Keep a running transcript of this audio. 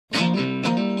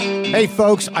Hey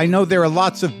folks, I know there are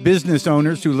lots of business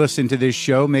owners who listen to this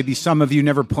show. Maybe some of you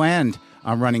never planned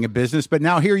on running a business, but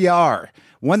now here you are.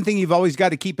 One thing you've always got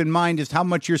to keep in mind is how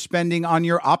much you're spending on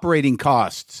your operating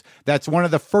costs. That's one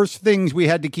of the first things we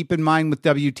had to keep in mind with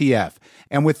WTF.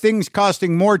 And with things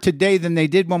costing more today than they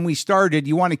did when we started,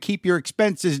 you want to keep your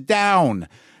expenses down.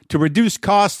 To reduce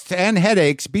costs and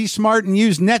headaches, be smart and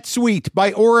use NetSuite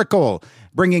by Oracle,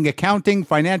 bringing accounting,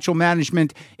 financial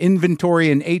management,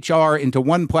 inventory, and HR into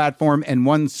one platform and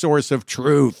one source of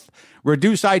truth.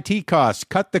 Reduce IT costs,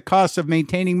 cut the costs of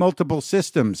maintaining multiple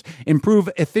systems, improve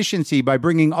efficiency by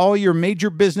bringing all your major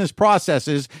business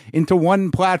processes into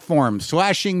one platform,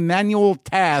 slashing manual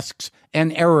tasks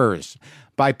and errors.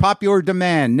 By popular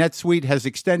demand, NetSuite has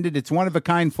extended its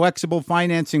one-of-a-kind flexible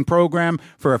financing program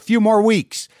for a few more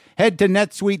weeks. Head to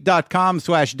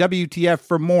netsuite.com/WTF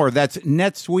for more. That's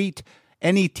NetSuite,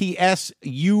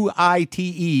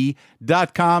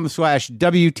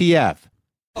 NetSuite.com/WTF.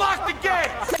 Lock the gate!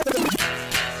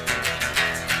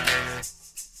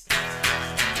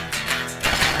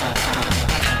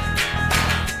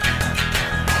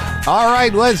 All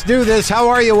right, let's do this. How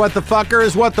are you, what the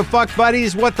fuckers, what the fuck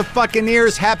buddies, what the fucking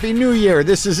ears? Happy New Year.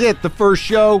 This is it, the first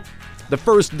show, the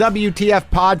first WTF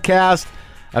podcast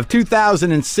of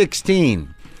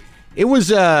 2016. It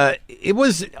was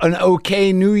an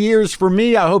okay New Year's for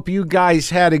me. I hope you guys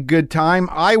had a good time.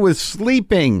 I was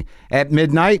sleeping at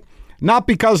midnight. Not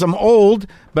because I'm old,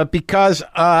 but because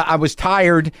I was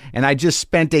tired and I just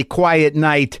spent a quiet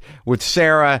night with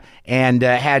Sarah and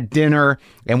had dinner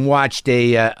and watched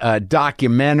a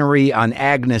documentary on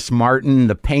Agnes Martin,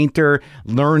 the painter,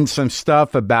 learned some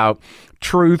stuff about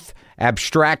truth,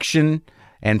 abstraction,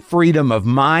 and freedom of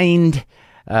mind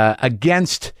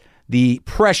against the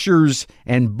pressures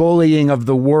and bullying of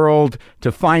the world, to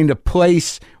find a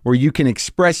place where you can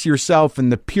express yourself in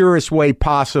the purest way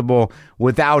possible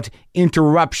without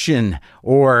interruption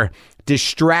or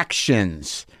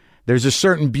distractions. There's a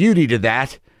certain beauty to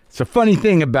that. It's a funny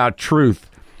thing about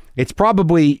truth. It's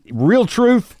probably real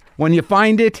truth when you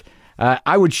find it.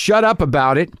 I would shut up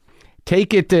about it,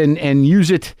 take it and use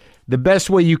it the best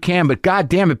way you can, but God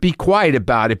damn it, be quiet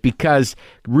about it, because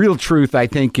real truth, I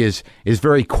think, is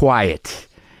very quiet,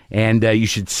 and you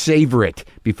should savor it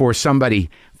before somebody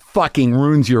fucking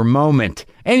ruins your moment.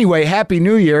 Anyway, Happy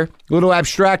New Year. A little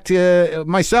abstract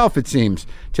myself, it seems,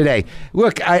 today.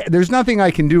 Look, there's nothing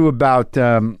I can do about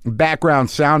background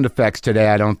sound effects today,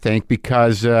 I don't think,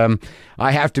 because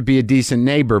I have to be a decent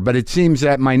neighbor, but it seems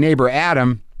that my neighbor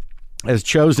Adam has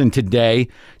chosen today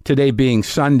being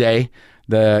Sunday.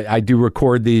 I do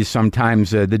record these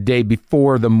sometimes the day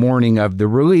before the morning of the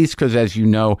release, because as you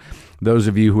know, those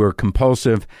of you who are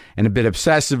compulsive and a bit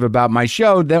obsessive about my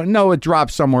show, they know it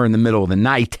drops somewhere in the middle of the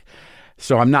night.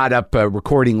 So I'm not up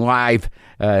recording live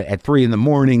at 3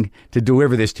 a.m. to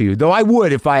deliver this to you, though I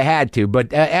would if I had to.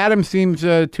 But Adam seems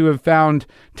to have found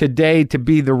today to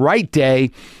be the right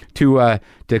day to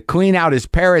clean out his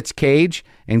parrot's cage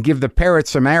and give the parrot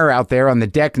some air out there on the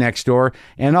deck next door,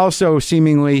 and also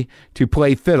seemingly to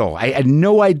play fiddle. I had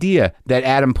no idea that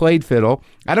Adam played fiddle.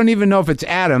 I don't even know if it's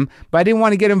Adam, but I didn't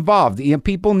want to get involved. You know,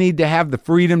 people need to have the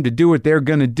freedom to do what they're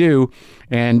going to do,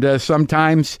 and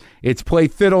sometimes it's play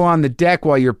fiddle on the deck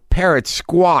while your parrot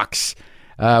squawks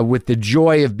with the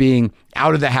joy of being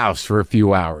out of the house for a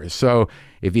few hours. So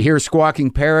if you hear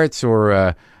squawking parrots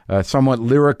or somewhat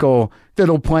lyrical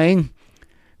fiddle playing,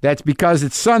 that's because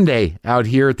it's Sunday out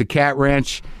here at the Cat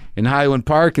Ranch in Highland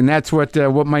Park, and that's what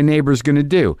my neighbor's going to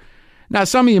do. Now,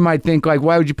 some of you might think, like,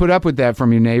 why would you put up with that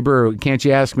from your neighbor? Or can't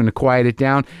you ask him to quiet it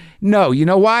down? No, you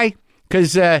know why?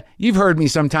 Because you've heard me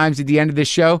sometimes at the end of this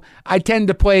show. I tend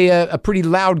to play a pretty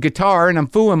loud guitar, and I'm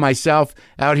fooling myself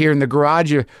out here in the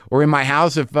garage or in my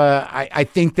house if I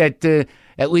think that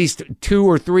at least 2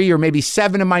 or 3 or maybe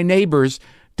 7 of my neighbors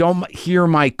don't hear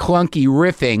my clunky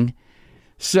riffing.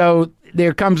 So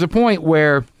there comes a point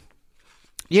where,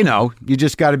 you know, you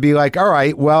just got to be like, all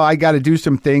right, well, I got to do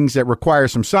some things that require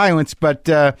some silence, but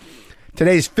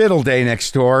today's fiddle day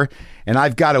next door, and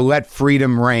I've got to let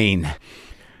freedom reign.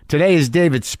 Today is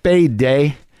David Spade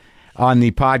Day on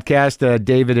the podcast.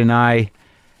 David and I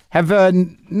have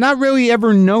not really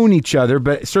ever known each other,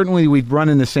 but certainly we've run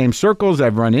in the same circles.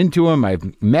 I've run into him.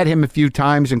 I've met him a few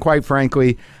times, and quite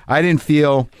frankly, I didn't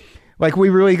feel like we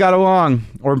really got along,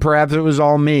 or perhaps it was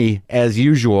all me, as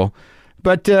usual.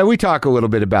 But we talk a little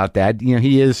bit about that. You know,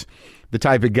 he is the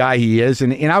type of guy he is,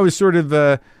 and I was sort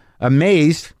of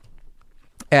amazed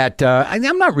at,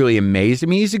 I'm not really amazed. I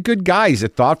mean, he's a good guy. He's a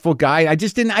thoughtful guy. I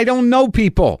don't know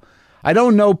people.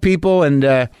 And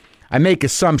I make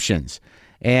assumptions.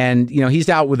 And, you know, he's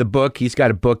out with a book. He's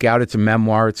got a book out. It's a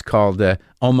memoir. It's called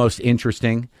Almost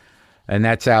Interesting. and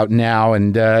that's out now.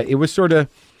 And it was sort of,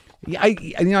 I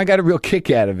got a real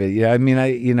kick out of it. Yeah, I mean,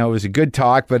 it was a good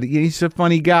talk, but he's a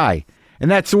funny guy,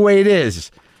 and that's the way it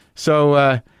is.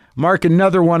 So mark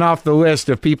another one off the list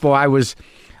of people I was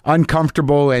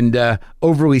uncomfortable and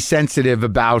overly sensitive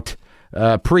about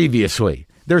previously.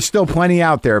 There's still plenty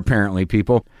out there, apparently,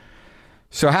 people.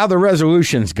 So how the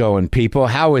resolutions going, people?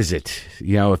 How is it,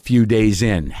 a few days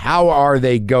in? How are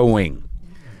they going?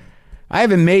 I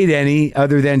haven't made any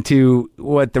other than to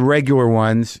the regular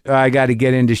ones. I got to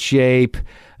get into shape.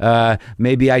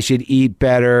 Maybe I should eat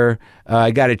better.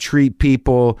 I got to treat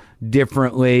people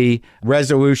differently.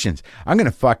 Resolutions. I'm going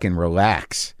to fucking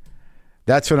relax.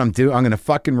 That's what I'm doing. I'm going to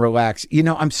fucking relax.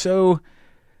 I'm so,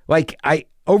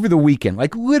 over the weekend,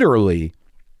 literally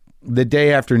the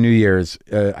day after New Year's,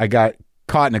 I got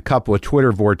caught in a couple of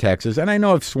Twitter vortexes, and I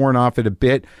know I've sworn off it a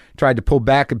bit, tried to pull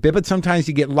back a bit, but sometimes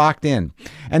you get locked in.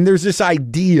 And there's this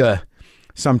idea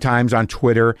sometimes on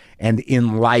Twitter and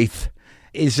in life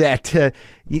is that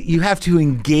you have to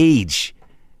engage.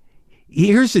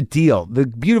 Here's the deal. The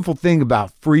beautiful thing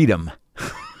about freedom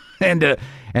and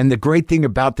the great thing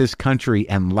about this country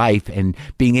and life and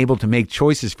being able to make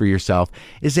choices for yourself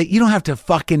is that you don't have to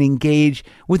fucking engage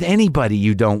with anybody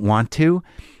you don't want to,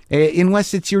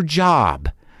 unless it's your job.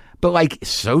 But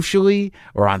socially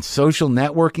or on social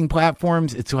networking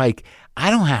platforms, it's I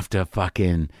don't have to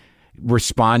fucking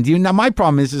respond to you. Now, my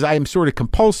problem is I am sort of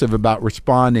compulsive about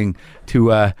responding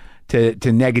to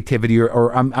negativity,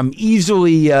 or I'm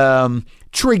easily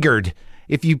triggered.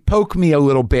 If you poke me a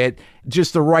little bit,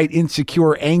 just the right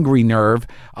insecure, angry nerve,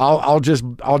 I'll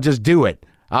just do it.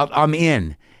 I'm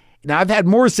in. Now, I've had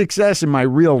more success in my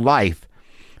real life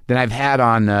than I've had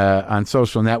on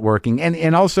social networking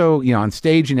and also, on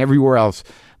stage and everywhere else,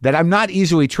 that I'm not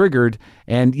easily triggered,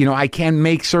 and I can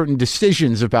make certain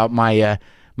decisions about my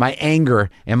anger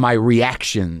and my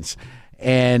reactions,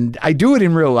 and I do it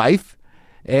in real life,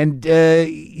 and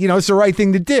it's the right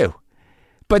thing to do.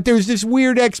 But there's this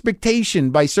weird expectation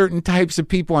by certain types of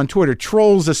people on Twitter,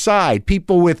 trolls aside,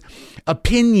 people with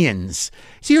opinions.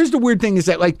 See, here's the weird thing is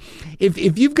that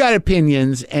if you've got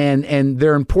opinions and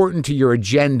they're important to your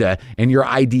agenda and your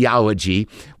ideology,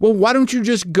 well, why don't you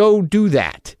just go do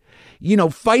that?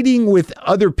 Fighting with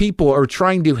other people or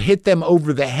trying to hit them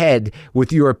over the head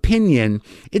with your opinion,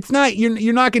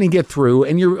 you're not going to get through,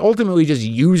 and you're ultimately just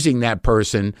using that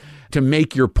person to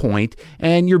make your point,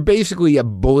 and you're basically a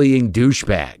bullying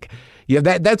douchebag. Yeah,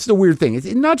 that's the weird thing. It's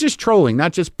not just trolling,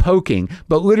 not just poking,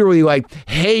 but literally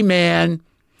hey man,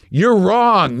 you're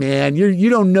wrong, man. You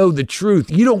don't know the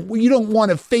truth. You don't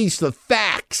want to face the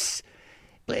facts.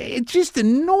 It's just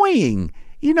annoying.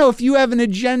 If you have an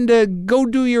agenda, go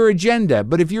do your agenda.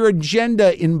 But if your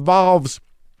agenda involves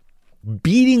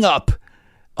beating up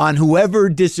on whoever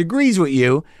disagrees with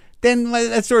you, then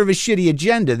that's sort of a shitty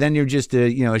agenda. Then you're just a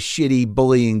shitty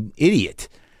bullying idiot.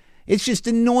 It's just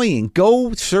annoying.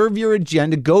 Go serve your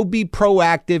agenda. Go be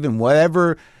proactive in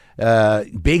whatever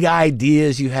big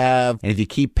ideas you have. And if you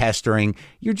keep pestering,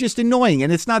 you're just annoying.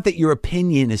 And it's not that your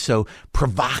opinion is so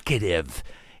provocative.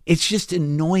 It's just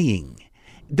annoying.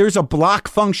 There's a block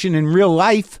function in real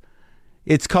life.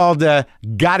 It's called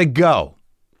gotta go.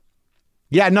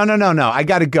 Yeah, no. I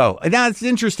gotta go. Now it's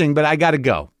interesting, but I gotta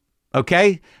go.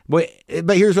 Okay? But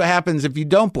here's what happens if you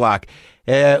don't block.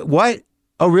 What?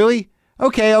 Oh, really?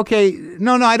 Okay.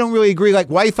 No, I don't really agree.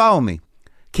 Why you follow me?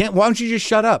 Why don't you just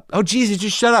shut up? Oh, Jesus,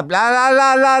 just shut up. La, la,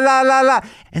 la, la, la, la, la.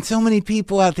 And so many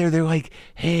people out there, they're like,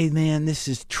 hey, man, this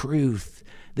is truth.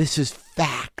 This is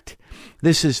fact.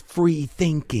 This is free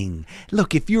thinking.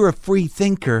 Look, if you're a free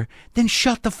thinker, then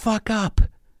shut the fuck up.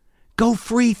 Go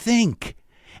free think.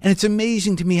 And it's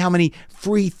amazing to me how many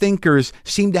free thinkers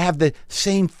seem to have the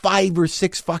same 5 or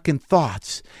 6 fucking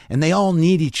thoughts. And they all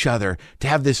need each other to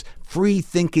have this free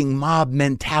thinking mob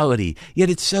mentality. Yet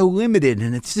it's so limited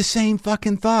and it's the same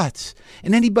fucking thoughts.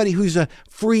 And anybody who's a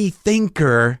free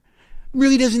thinker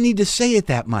really doesn't need to say it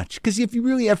that much. Because if you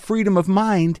really have freedom of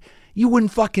mind, you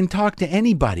wouldn't fucking talk to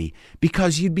anybody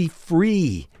because you'd be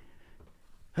free.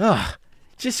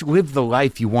 Just live the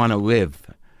life you want to live.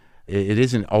 It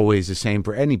isn't always the same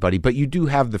for anybody, but you do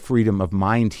have the freedom of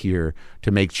mind here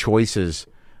to make choices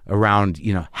around,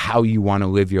 how you want to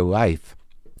live your life.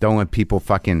 Don't let people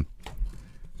fucking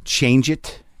change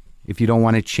it if you don't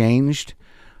want it changed,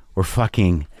 or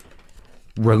fucking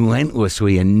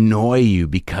relentlessly annoy you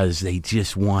because they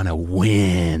just want to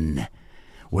win.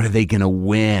 What are they going to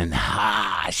win?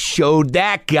 Showed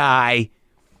that guy.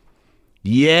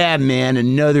 Yeah, man,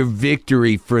 another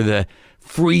victory for the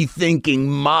free-thinking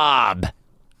mob.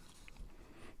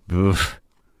 Oof,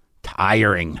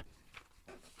 tiring.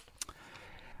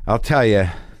 I'll tell you,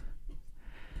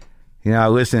 You know, I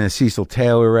listened to Cecil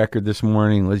Taylor record this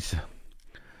morning.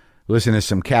 Listen to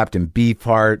some Captain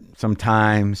Beefheart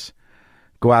sometimes.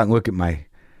 Go out and look at my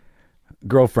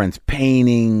girlfriend's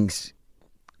paintings.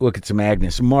 Look at some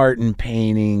Agnes Martin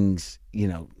paintings. You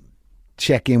know,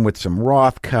 check in with some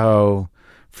Rothko.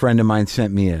 Friend of mine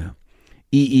sent me a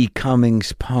E.E.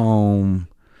 Cummings poem.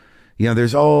 You know,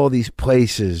 there's all these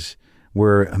places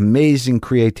where amazing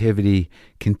creativity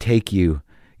can take you,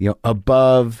 you know,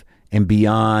 above and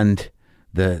beyond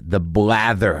the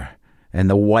blather and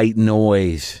the white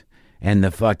noise and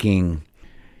the fucking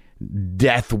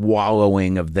death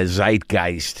wallowing of the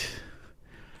zeitgeist,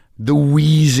 the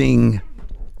wheezing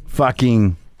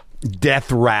fucking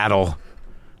death rattle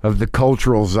of the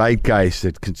cultural zeitgeist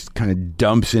that kind of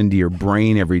dumps into your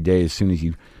brain every day as soon as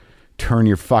you turn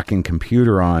your fucking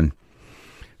computer on.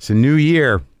 It's a new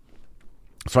year,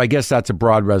 so I guess that's a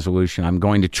broad resolution. I'm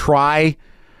going to try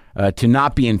to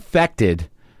not be infected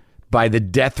by the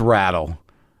death rattle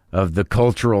of the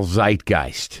cultural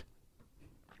zeitgeist.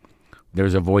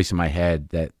 There's a voice in my head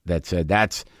that said,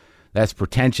 that's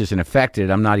pretentious and affected.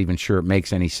 I'm not even sure it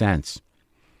makes any sense.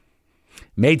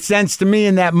 Made sense to me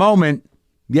in that moment.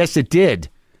 Yes, it did.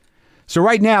 So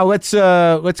right now, let's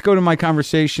go to my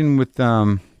conversation with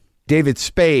David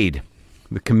Spade,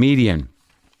 the comedian.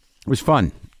 It was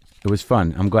fun.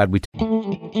 I'm glad we...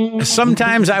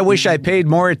 Sometimes I wish I paid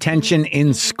more attention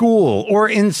in school, or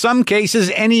in some cases,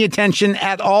 any attention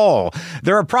at all.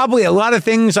 There are probably a lot of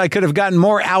things I could have gotten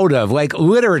more out of, like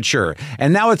literature,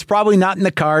 and now it's probably not in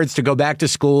the cards to go back to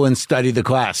school and study the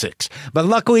classics. But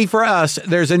luckily for us,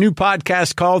 there's a new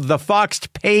podcast called The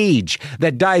Foxed Page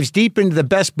that dives deep into the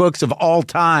best books of all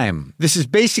time. This is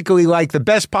basically like the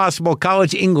best possible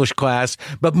college English class,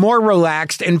 but more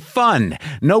relaxed and fun.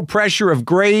 No pressure of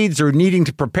grades or needing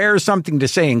to prepare something to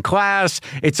say in class.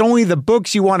 It's only the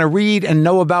books you want to read and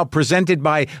know about, presented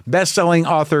by best-selling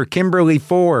author Kimberly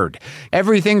Ford.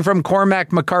 Everything from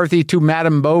Cormac McCarthy to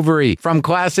Madame Bovary, from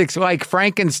classics like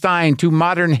Frankenstein to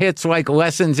modern hits like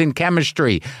Lessons in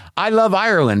Chemistry. I love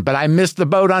Ireland, but I missed the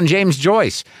boat on James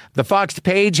Joyce. The Foxed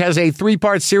Page has a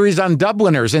 3-part series on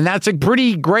Dubliners, and that's a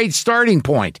pretty great starting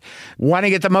point. Want to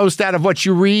get the most out of what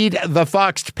you read? The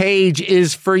Foxed Page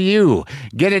is for you.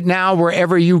 Get it now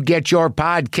wherever you get your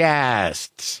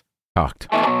podcasts. Talked.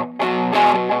 You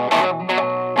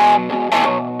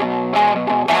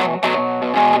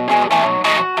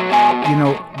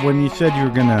know, when you said you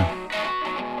were going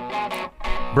to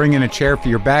bring in a chair for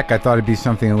your back, I thought it'd be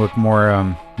something that looked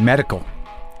more medical.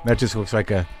 That just looks like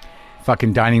a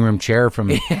fucking dining room chair from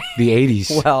the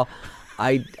 80s. Well,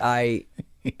 I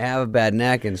have a bad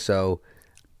neck, and so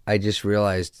I just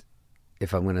realized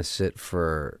if I'm going to sit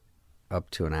for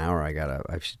up to an hour, I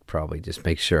should probably just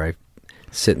make sure I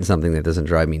sit in something that doesn't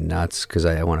drive me nuts, because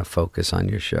I want to focus on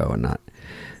your show and not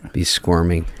be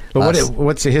squirming. But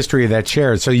what's the history of that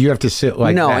chair? So you have to sit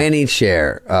like no, that? Any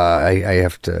chair. I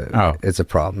have to. Oh. It's a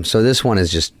problem. So this one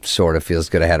is just sort of feels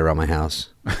good. I had it around my house.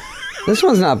 This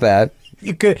one's not bad.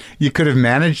 You could have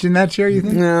managed in that chair, you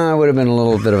think? No, it would have been a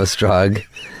little bit of a struggle.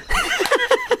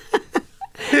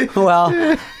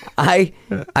 Well, I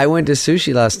went to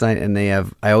sushi last night, and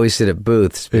I always sit at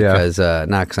booths because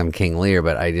not because I'm King Lear,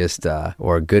 but I just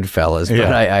or Goodfellas,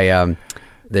 but I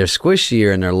they're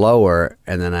squishier and they're lower,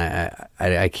 and then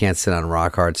I can't sit on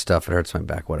rock hard stuff. It hurts my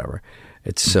back. Whatever.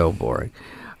 It's so boring.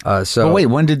 So but wait,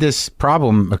 when did this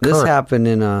problem occur? This happened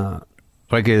in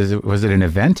was it an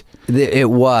event? It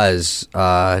was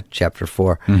chapter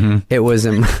 4. Mm-hmm. It was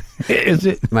in Is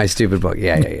it my stupid book?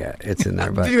 Yeah. It's in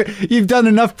there. But you've done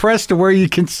enough press to where you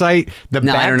can cite the.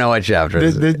 No, I don't know what chapter it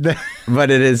is. But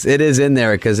it is in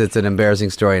there because it's an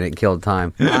embarrassing story and it killed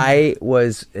time. I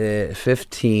was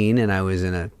 15 and I was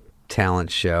in a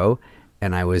talent show,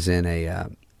 and I was in a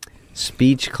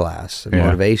speech class, a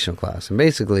motivational class, and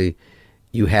basically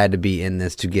you had to be in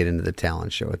this to get into the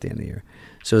talent show at the end of the year.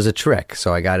 So it was a trick.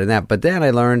 So I got in that. But then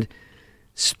I learned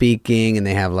speaking, and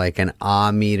they have like an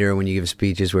meter when you give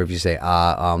speeches where if you say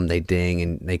they ding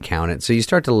and they count it. So you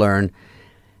start to learn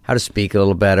how to speak a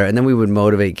little better. And then we would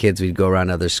motivate kids. We'd go around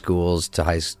other schools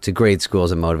to grade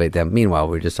schools and motivate them. Meanwhile,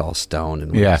 we were just all stoned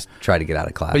and we just try to get out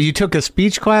of class. But you took a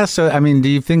speech class. So, I mean, do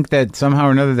you think that somehow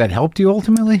or another that helped you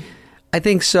ultimately? I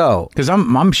think so. Because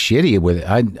I'm shitty with it.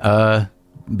 I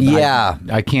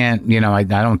can't, I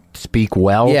don't speak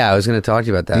well. Yeah, I was going to talk to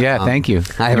you about that. Yeah, thank you.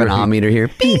 I have an meter here.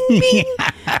 Bing, bing.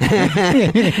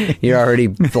 You're already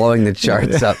blowing the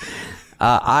charts up.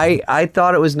 I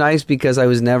thought it was nice because I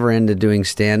was never into doing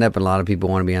stand-up, and a lot of people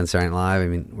want to be on Saturday Night Live. I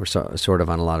mean, we're sort of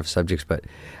on a lot of subjects, but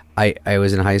I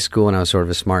was in high school, and I was sort of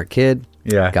a smart kid.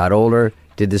 Yeah. Got older,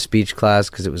 did the speech class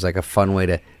because it was like a fun way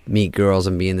to meet girls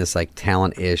and be in this like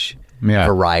talent-ish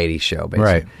variety show, basically.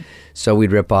 Right. So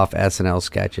we'd rip off SNL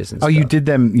sketches and stuff. Oh, you did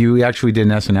them? You actually did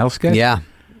an SNL sketch? Yeah.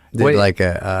 Did Wait. like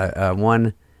a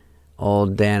one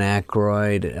old Dan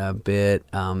Aykroyd bit.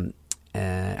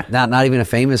 Not even a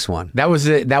famous one. That was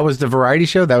it. That was the variety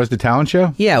show? That was the talent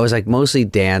show? Yeah, it was like mostly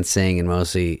dancing and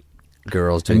mostly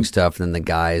girls doing stuff, and then the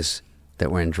guys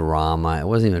that were in drama. It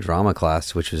wasn't even a drama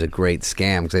class, which was a great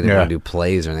scam because they didn't want to do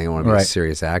plays or anything. They didn't want to be a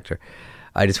serious actor.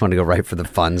 I just wanted to go right for the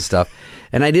fun stuff.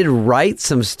 And I did write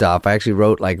some stuff. I actually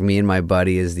wrote, like, me and my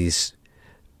buddy as these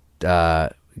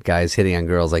guys hitting on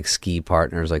girls, like ski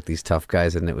partners, like these tough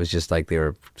guys, and it was just like they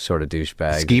were sort of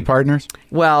douchebags. Ski partners?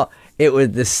 Well, it was,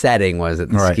 the setting was at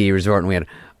the ski resort, and we had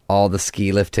all the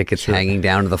ski lift tickets hanging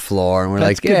down to the floor, and we're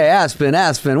like, hey, Aspen,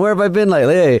 where have I been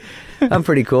lately? Hey, I'm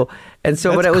pretty cool. And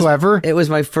so, but it was clever. It was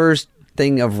my first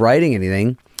thing of writing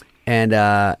anything, and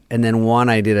then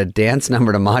I did a dance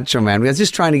number to Macho Man. I was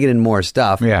just trying to get in more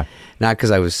stuff. Yeah, not because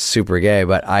I was super gay,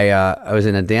 but I was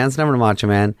in a dance number to Macho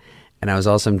Man, and I was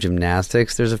also in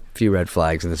gymnastics. There's a few red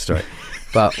flags in the story,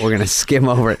 but we're gonna skim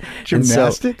over it.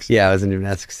 Gymnastics? So, yeah, I was in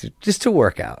gymnastics just to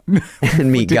work out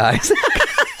and meet guys.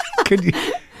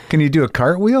 Can you do a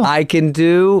cartwheel? I can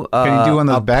do. Can you do one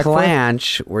of those a back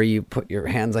planche where you put your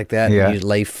hands like that and you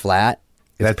lay flat.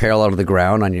 It's parallel to the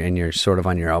ground and you're sort of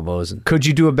on your elbows. Could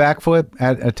you do a backflip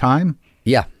at a time?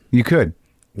 Yeah, you could.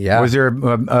 Yeah. Was there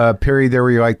a period there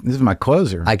where you're like, "This is my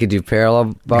closer"? I could do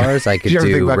parallel bars. I could Did you ever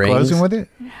do think about rings. closing with it?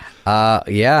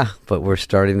 Yeah, but we're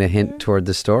starting to hint toward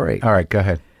the story. All right, go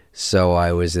ahead. So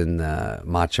I was in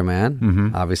Macho Man.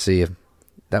 Mm-hmm. Obviously,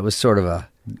 that was sort of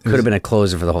could have been a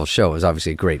closer for the whole show. It was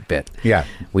obviously a great bit. Yeah.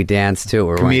 We danced too.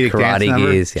 We were wearing Comedic dance karate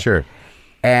number? gis. Yeah. Sure.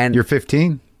 And You're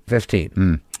 15?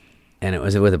 15. And it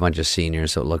was with a bunch of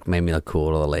seniors, so it made me look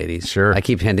cool to the ladies. Sure. I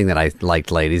keep hinting that I liked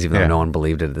ladies, even though no one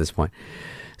believed it at this point.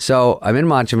 So I'm in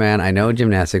Macho Man. I know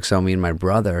gymnastics, so me and my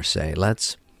brother say,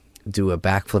 let's do a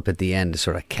backflip at the end to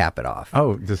sort of cap it off.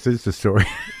 Oh, this is the story.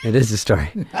 It is the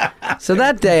story. So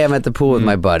that day I'm at the pool with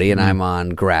my buddy, and I'm on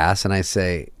grass, and I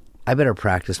say, I better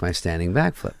practice my standing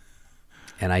backflip.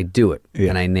 And I do it,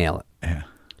 and I nail it. Yeah.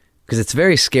 Because it's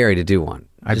very scary to do one.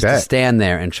 I Just bet. to stand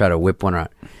there and try to whip one around.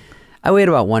 I weighed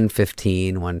about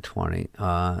 115, 120.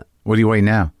 What do you weigh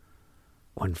now?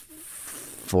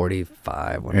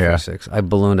 145, 146. I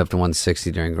ballooned up to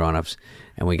 160 during grown-ups,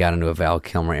 and we got into a Val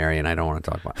Kilmer area, and I don't want to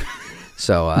talk about it.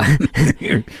 So,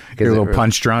 You're a little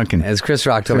punch drunk. And as Chris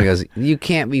Rock told me, he goes, you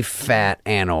can't be fat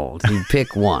and old. You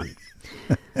pick one.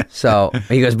 So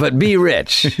he goes, but be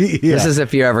rich. This is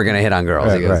if you're ever going to hit on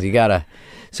girls. He goes, you got to.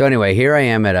 So anyway, here I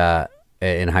am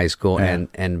in high school,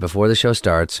 and before the show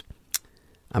starts,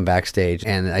 I'm backstage,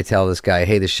 and I tell this guy,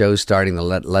 hey, the show's starting,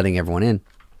 letting everyone in.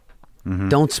 Mm-hmm.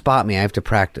 Don't spot me. I have to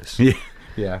practice.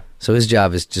 Yeah. So his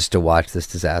job is just to watch this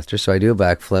disaster. So I do a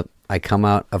backflip. I come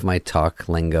out of my talk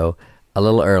lingo a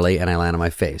little early, and I land on my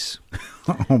face.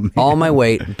 Oh, man. All my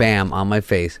weight, bam, on my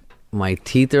face. My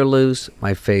teeth are loose.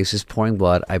 My face is pouring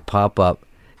blood. I pop up.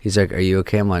 He's like, are you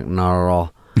okay? I'm like, not at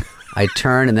all. I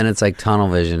turn, and then it's like tunnel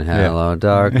vision. Hello,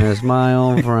 darkness, my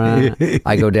old friend.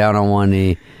 I go down on one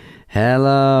knee.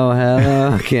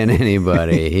 Hello, can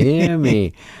anybody hear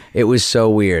me? It was so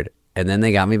weird. And then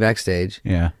they got me backstage.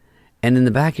 Yeah. And in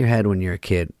the back of your head when you're a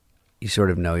kid, you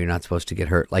sort of know you're not supposed to get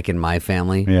hurt. Like in my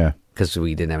family. Yeah. Because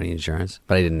we didn't have any insurance.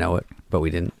 But I didn't know it. But we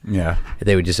didn't. Yeah.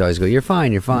 They would just always go, you're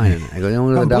fine. And I go, you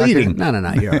want to go to the doctor? Bleeding. No,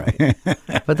 you're all right.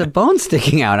 But the bone's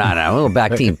sticking out. I don't know, a little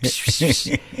Bactine.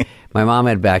 My mom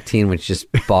had Bactine, which just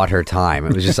bought her time.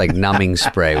 It was just like numbing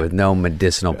spray with no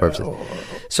medicinal purposes.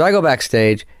 So I go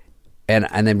backstage, and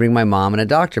they bring my mom and a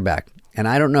doctor back. And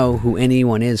I don't know who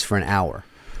anyone is for an hour.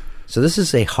 So this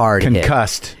is a hard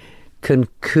Concussed. hit.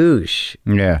 Concussion.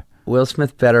 Yeah. Will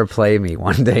Smith better play me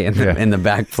one day in the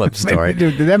backflip story.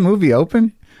 Did that movie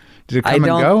open? Did it come and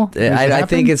go? I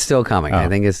think it's still coming. I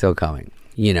think it's still coming.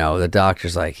 You know, the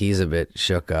doctor's like, he's a bit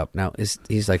shook up. Now,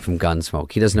 he's like from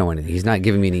Gunsmoke. He doesn't know anything. He's not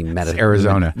giving me any medicine.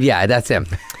 Arizona. Yeah, that's him.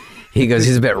 He goes,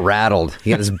 he's a bit rattled.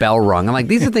 He got his bell rung. I'm like,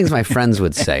 these are things my friends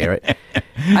would say, right?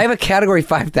 I have a category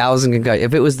 5,000 concussion.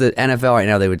 If it was the NFL right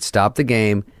now, they would stop the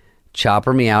game,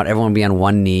 chopper me out. Everyone would be on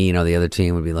one knee. You know, the other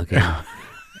team would be looking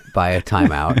by a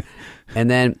timeout.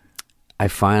 And then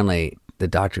the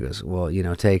doctor goes, well,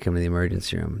 take him to the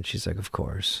emergency room. And she's like, of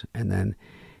course. And then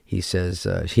he says,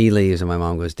 he leaves, and my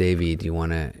mom goes, Davey, do you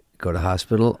want to go to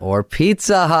hospital or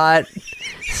Pizza Hut?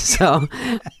 So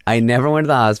I never went to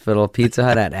the hospital. Pizza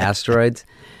Hut had asteroids.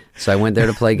 So I went there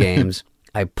to play games.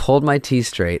 I pulled my teeth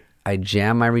straight. I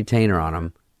jammed my retainer on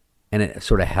them, and it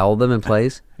sort of held them in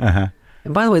place. Uh-huh.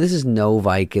 And by the way, this is no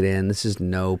Vicodin. This is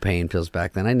no pain pills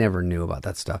back then. I never knew about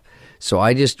that stuff. So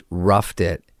I just roughed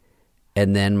it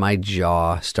And then my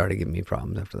jaw started giving me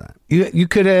problems after that. You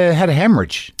could have had a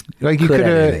hemorrhage. Like you could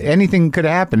have, anything could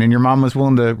have happened, and your mom was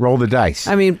willing to roll the dice.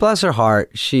 I mean, bless her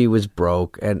heart, she was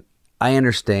broke, and I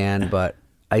understand, but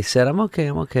I said, I'm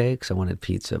okay, because I wanted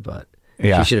pizza, but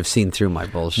she should have seen through my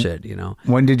bullshit, you know.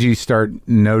 When did you start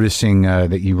noticing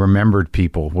that you remembered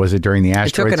people? Was it during the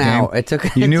Asteroids game? It took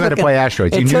an hour. You knew how to play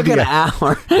Asteroids. It took an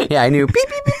hour. Yeah, I knew. Beep,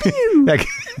 beep, beep, beep.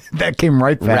 That came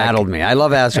right back. Rattled me. I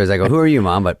love Asteroids. I go, who are you,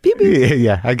 Mom? But beep, beep.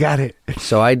 Yeah, I got it.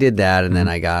 So I did that, and then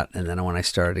when I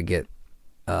started to get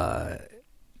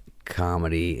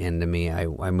comedy into me,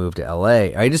 I moved to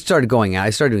L.A. I just started going out. I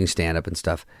started doing stand-up and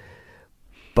stuff.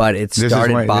 But it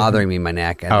started bothering me, my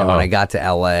neck. And then when I got to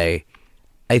L.A.,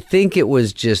 I think it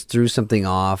was just threw something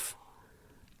off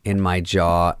in my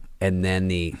jaw, and then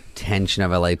the tension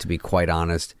of LA, to be quite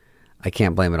honest, I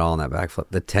can't blame it all on that backflip.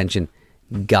 The tension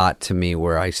got to me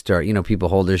where I start, people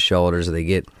hold their shoulders, or they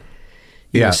get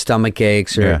stomach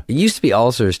aches, or it used to be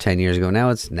ulcers 10 years ago. Now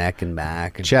it's neck and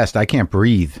back. And chest. I can't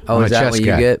breathe. Oh, I'm is that chest what you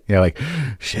guy. get? Yeah, like,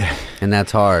 shit. And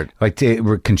that's hard. Like it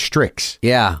constricts.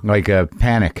 Yeah. Like a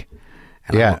panic.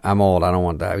 And I'm old. I don't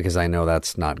want that because I know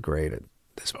that's not great at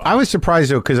this point. I was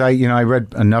surprised though, because I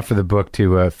read enough of the book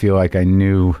to feel like I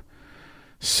knew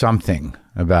something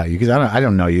about you, because I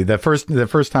don't know you. The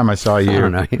first time I saw you, I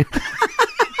don't know you.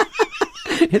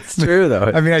 It's true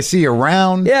though. I mean, I see you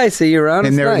around. Yeah, I see you around.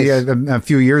 And It's nice. A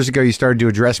few years ago, you started to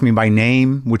address me by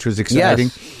name, which was exciting.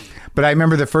 Yes. But I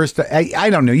remember the first. I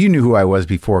don't know. You knew who I was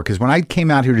before, because when I came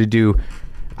out here to do.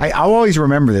 I'll always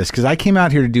remember this, because I came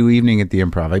out here to do Evening at the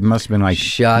Improv. It must have been like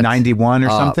 91 or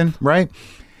something, right?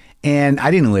 And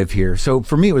I didn't live here. So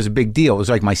for me, it was a big deal. It was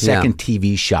like my second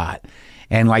TV shot.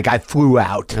 And like I flew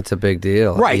out. That's a big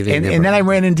deal. Right. And then I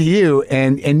ran into you,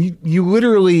 and you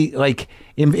literally, like,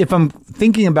 if I'm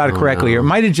thinking about it correctly, it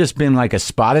might have just been like a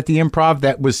spot at the Improv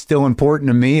that was still important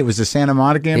to me. It was the Santa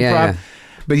Monica Improv. Yeah.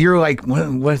 But you're like,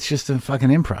 what's just a fucking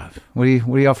Improv? What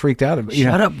are y'all freaked out about?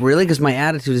 Shut up, really? Because my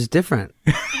attitude is different.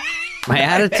 My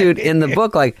attitude in the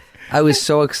book, like, I was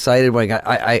so excited when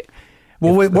I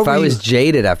was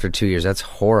jaded after 2 years, that's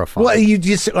horrifying. Well, you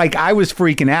just, like, I was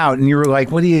freaking out, and you were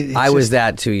like, what do you... I was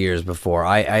that 2 years before.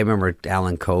 I remember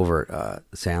Alan Covert,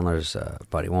 Sandler's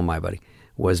buddy, my buddy,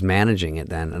 was managing it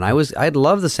then. And I'd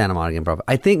love the Santa Monica Improv.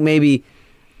 I think maybe...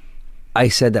 I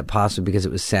said that possibly because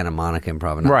it was Santa Monica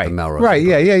Improv and not the Melrose. Right,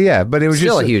 Improv. yeah. But it was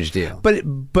still just a huge deal.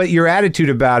 But your attitude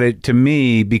about it, to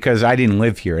me, because I didn't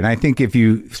live here, and I think if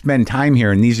you spend time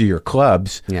here and these are your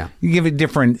clubs, you give it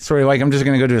different sort of, like, I'm just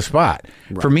going to go to a spot.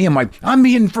 Right. For me, I'm like, I'm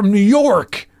being from New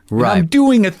York. Right. I'm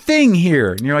doing a thing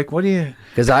here. And you're like, what do you...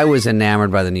 Because I was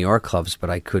enamored by the New York clubs, but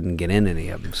I couldn't get in any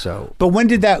of them. So, but when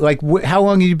did that, like, how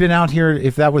long have you been out here?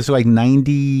 If that was like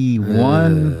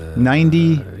 91,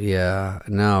 90? Yeah.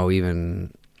 No,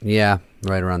 even... Yeah,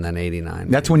 right around that 89.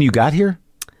 That's when you got here?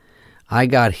 I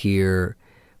got here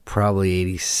probably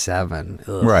 87.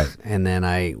 Ugh. Right. And then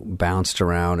I bounced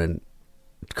around and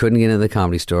couldn't get into the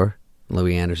Comedy Store.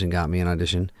 Louis Anderson got me an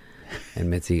audition. And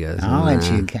Mitzi goes, I'll let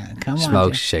you come on.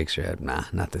 Smokes, shakes her head. Nah,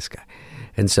 not this guy.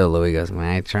 And so Louis goes, well,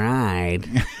 I tried.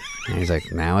 And he's like,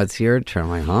 now it's your turn. I'm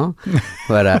like, huh?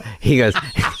 But he goes,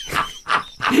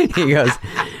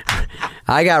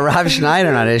 I got Rob Schneider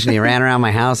an audition. He ran around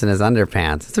my house in his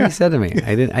underpants. That's what he said to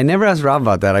me. I never asked Rob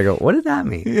about that. I go, what did that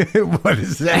mean? What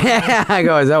is that? I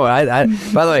go, is that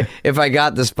what by the way, if I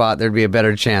got the spot, there'd be a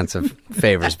better chance of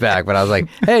favors back. But I was like,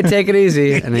 hey, take it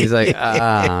easy. And he's like,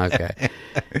 okay.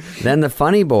 Then the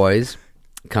Funny Boys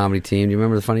comedy team. Do you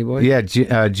remember the Funny Boys? Yeah,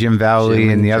 Jim Valley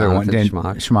and the other one.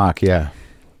 Schmock, yeah.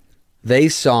 They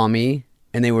saw me.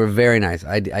 And they were very nice.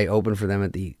 I opened for them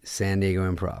at the San Diego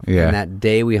Improv. Yeah. And that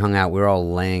day we hung out, we were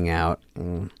all laying out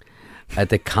at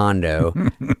the condo.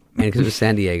 And because it was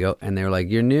San Diego. And they were like,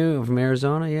 you're new from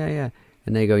Arizona? Yeah.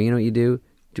 And they go, you know what you do?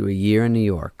 Do a year in New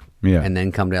York. Yeah. And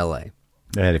then come to L.A.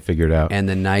 They had it figured out. And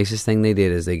the nicest thing they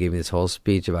did is they gave me this whole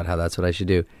speech about how that's what I should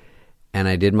do. And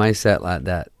I did my set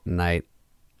that night.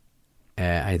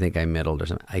 I think I middled or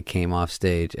something. I came off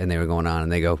stage and they were going on and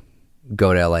they go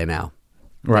to L.A. now.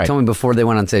 Right. They told me before they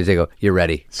went on stage, they go, you're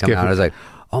ready. Come out. I was like,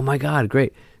 oh my God,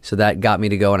 great. So that got me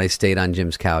to go, and I stayed on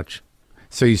Jim's couch.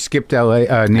 So you skipped New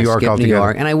York altogether? New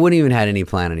York, and I wouldn't even had any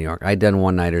plan in New York. I'd done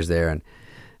one-nighters there, and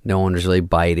no one was really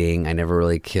biting. I never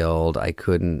really killed. I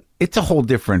couldn't. It's a whole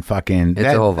different fucking... It's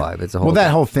a whole vibe. It's a whole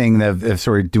that whole thing of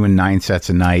sort of doing 9 sets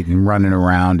a night and running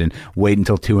around and wait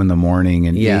until 2 a.m.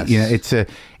 and yes. It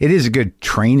is a good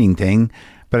training thing.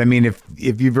 But I mean, if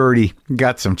you've already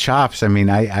got some chops, I mean,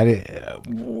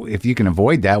 if you can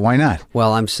avoid that, why not?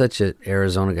 Well, I'm such an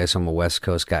Arizona guy, so I'm a West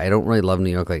Coast guy. I don't really love New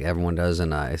York like everyone does,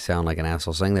 and I sound like an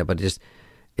asshole saying that. But just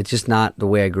it's just not the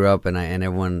way I grew up, and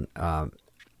everyone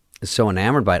is so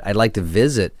enamored by it. I'd like to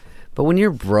visit, but when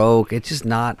you're broke, it's just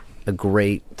not a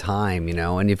great time, you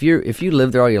know. And if you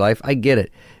live there all your life, I get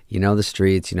it. You know the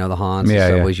streets, you know the haunts, the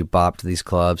subways. You bop to these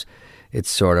clubs. It's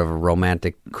sort of a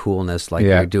romantic coolness, like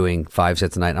you're doing 5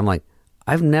 sets a night. I'm like,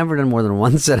 I've never done more than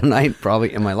 1 set a night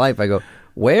probably in my life. I go,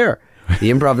 where? The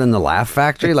Improv, then the Laugh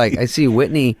Factory? Like, I see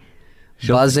Whitney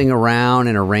buzzing around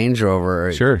in a Range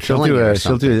Rover. Sure, she'll do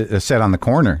a set on the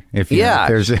corner. If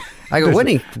there's I go,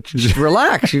 Whitney,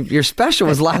 relax. Your special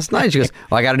was last night. She goes,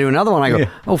 well, I got to do another one. I go,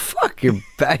 oh fuck,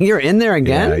 you're in there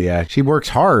again. Yeah. She works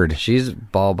hard. She's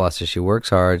ball buster. She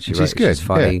works hard. She's good. She's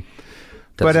funny. Yeah.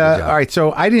 But all right,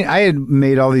 so I had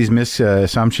made all these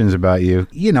assumptions about you.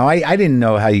 You know, I didn't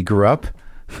know how you grew up.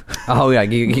 Oh yeah,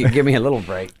 you give me a little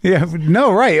break. Yeah,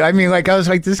 no, right. I mean, like I was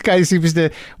like, this guy seems to.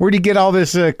 Where'd he get all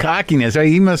this cockiness?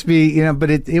 He must be, you know.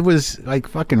 But it was like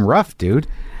fucking rough, dude.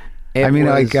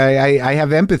 I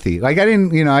have empathy. Like I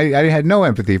didn't, you know, I had no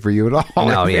empathy for you at all.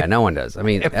 No, yeah, no one does. I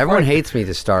mean, everyone hates me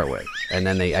to start with, and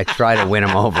then I try to win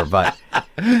them over. But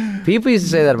people used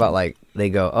to say that about like they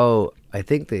go, oh, I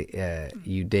think that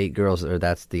you date girls, or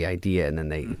that's the idea, and then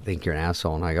they think you're an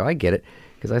asshole. And I go, I get it.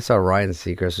 Because I saw Ryan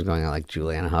Seacrest was going on like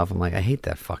Julianne Hough. I'm like, I hate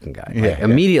that fucking guy.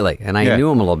 Immediately. And I knew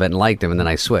him a little bit and liked him, and then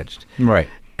I switched. Right.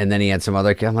 And then he had some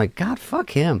other kid. I'm like, God, fuck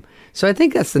him. So I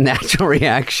think that's the natural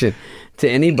reaction to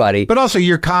anybody. But also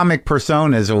your comic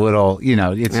persona is a little, you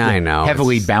know, it's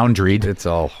heavily boundaried. It's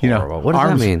all horrible. You know, what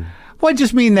does that mean? Well, I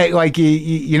just mean that like,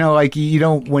 you know, like you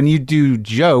don't, when you do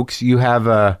jokes, you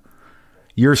have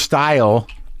your style,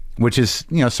 which is,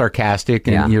 you know, sarcastic,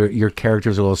 and your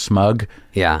character's a little smug.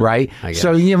 Yeah. Right?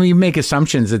 So, you know, you make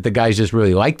assumptions that the guys just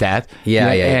really like that.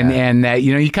 And that,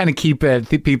 you know, you kind of keep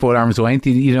people at arm's length.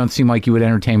 You don't seem like you would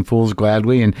entertain fools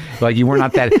gladly, and like you were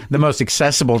not the most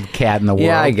accessible cat in the world.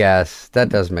 Yeah, I guess. That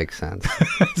does make sense.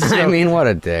 I mean, what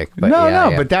a dick. But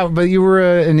but you were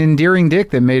an endearing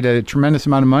dick that made a tremendous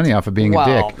amount of money off of being a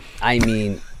dick. I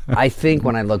mean, I think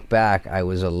when I look back, I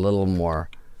was a little more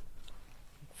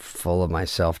full of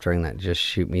myself during that Just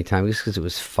Shoot Me time, just because it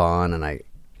was fun, and I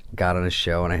got on a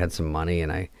show and I had some money,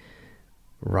 and I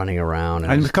running around,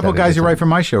 and a couple of guys who write for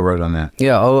my show wrote on that.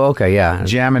 Yeah. Oh, okay. Yeah.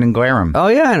 Jammin' and Glarum. Oh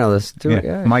yeah, I know this.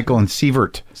 Michael and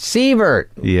Sievert.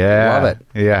 Yeah. Love it.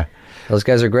 Yeah. Those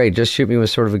guys are great. Just Shoot Me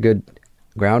was sort of a good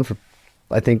ground for.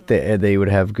 I think they would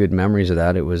have good memories of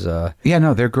that. It was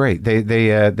no, they're great.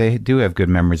 They do have good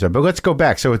memories of it. But let's go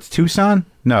back. So it's Tucson?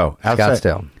 No, outside.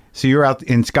 Scottsdale. So you're out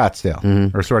in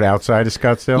Scottsdale, or sort of outside of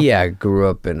Scottsdale? Yeah, I grew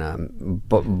up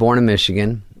born in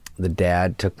Michigan. The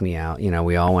dad took me out. You know,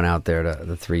 we all went out there, to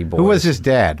the three boys. Who was his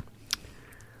dad?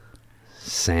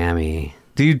 Sammy.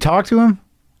 Do you talk to him?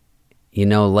 You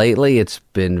know, lately it's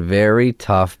been very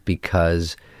tough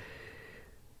because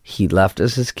he left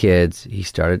us as kids. He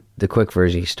started, the quick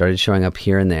version, he started showing up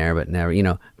here and there, but never, you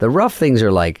know, the rough things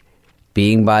are like,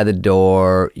 being by the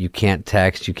door, you can't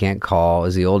text, you can't call.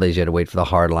 As the old days, you had to wait for the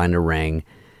hard line to ring,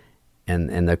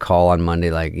 and the call on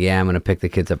Monday, like, yeah, I'm going to pick the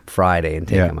kids up Friday and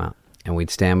take them out. And we'd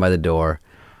stand by the door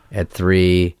at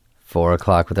 3, 4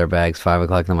 o'clock with our bags, 5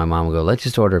 o'clock, then my mom would go, let's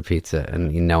just order a pizza,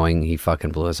 and knowing he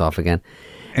fucking blew us off again.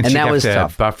 And that was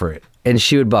tough. Buffer it. And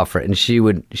she would buffer it, and she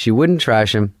wouldn't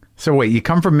trash him. So wait, you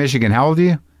come from Michigan. How old are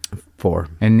you? 4.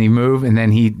 And you move, and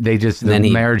then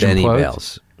marriage implodes? He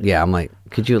bails. Yeah, I'm like,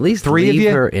 could you at least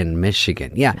leave her in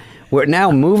Michigan? Yeah.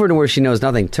 Move her to where she knows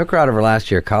nothing. Took her out of her last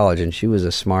year of college, and she was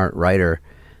a smart writer,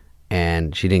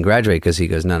 and she didn't graduate because he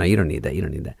goes, no, you don't need that. You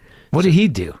don't need that. What did he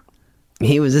do?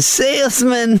 He was a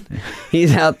salesman.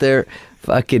 He's out there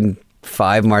fucking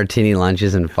 5 martini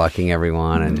lunches and fucking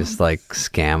everyone and just like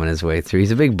scamming his way through.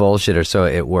 He's a big bullshitter, so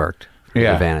it worked.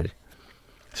 Advantage.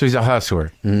 So he's a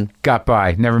hustler. Mm-hmm. Got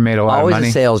by. Never made a lot of money. Always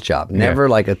a sales job. Never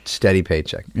like a steady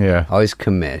paycheck. Yeah. Always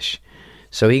commish.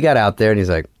 So he got out there and he's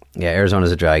like, yeah,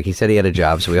 Arizona's a drag. He said he had a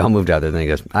job, so we all moved out there. Then he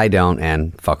goes, I don't,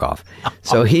 and fuck off.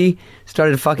 So he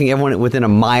started fucking everyone within a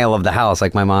mile of the house.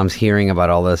 Like my mom's hearing about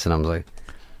all this, and I was like,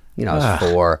 you know, I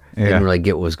was 4. Didn't really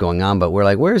get what was going on, but we're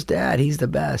like, where's Dad? He's the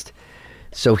best.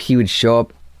 So he would show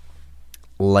up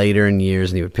later in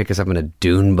years, and he would pick us up in a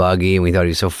dune buggy, and we thought he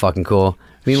was so fucking cool.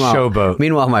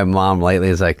 Meanwhile, my mom lately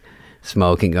is like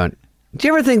smoking, going, do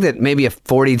you ever think that maybe a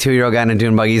 42-year-old guy in a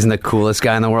dune buggy isn't the coolest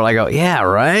guy in the world? I go, yeah,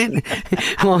 right?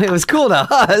 Well, it was cool to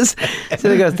us.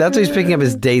 So he goes, that's what he's picking up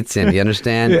his dates in. Do you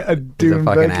understand? Yeah, a dune he's a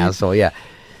fucking buggy. Asshole, yeah.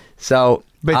 So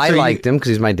I liked him because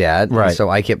he's my dad. Right. So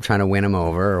I kept trying to win him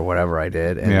over or whatever I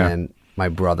did. And then my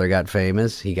brother got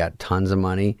famous. He got tons of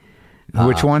money.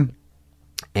 Which one?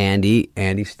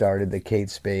 Andy started the Kate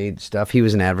Spade stuff. He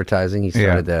was in advertising. He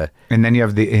started and then you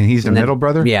have and he's the middle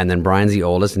brother? Yeah, and then Brian's the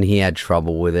oldest, and he had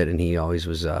trouble with it, and he always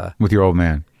was... with your old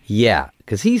man? Yeah,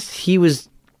 because he was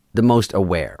the most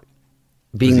aware.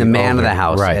 Being the man of the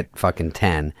house at fucking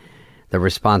 10, the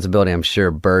responsibility, I'm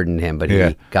sure, burdened him, but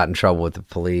he got in trouble with the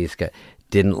police,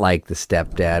 didn't like the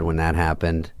stepdad when that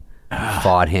happened,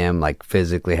 fought him, like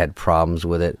physically had problems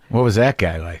with it. What was that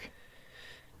guy like?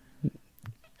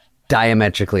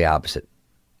 Diametrically opposite.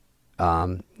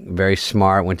 Very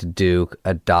smart, went to Duke,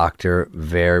 a doctor,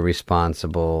 very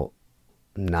responsible,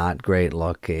 not great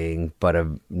looking, but a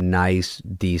nice,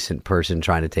 decent person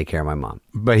trying to take care of my mom.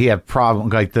 But he had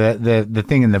problems, like the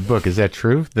thing in the book, is that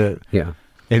true? Yeah.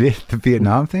 It is the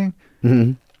Vietnam thing?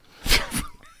 Mm-hmm.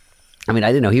 I mean, I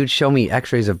didn't know. He would show me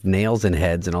x-rays of nails and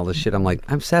heads and all this shit. I'm like,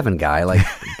 I'm 7, guy. Like,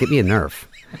 get me a Nerf.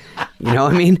 You know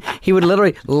what I mean? He would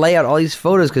literally lay out all these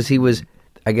photos because he was,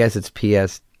 I guess it's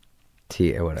PST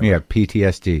or whatever. Yeah,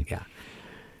 PTSD. Yeah.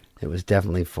 It was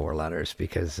definitely 4 letters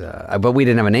because, but we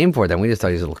didn't have a name for it then. We just thought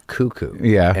he was a little cuckoo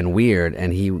and weird.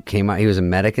 And he came out, he was a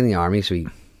medic in the Army, so he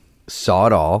saw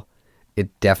it all.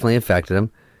 It definitely affected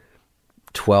him.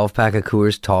 12-pack of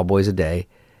Coors, tall boys a day.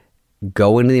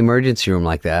 Go into the emergency room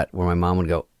like that, where my mom would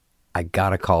go, I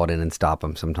gotta call it in and stop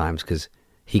him sometimes because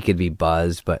he could be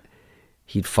buzzed, but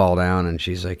he'd fall down, and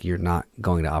she's like, you're not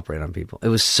going to operate on people. It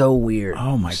was so weird.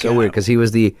 Oh, my God. So weird, because he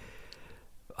was the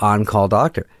on-call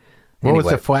doctor. What was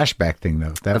the flashback thing,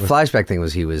 though? Flashback thing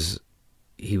was he was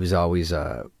always,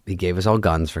 he gave us all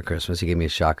guns for Christmas. He gave me a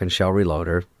shotgun shell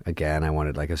reloader. Again, I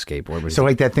wanted like a skateboard. So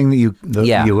like that thing that you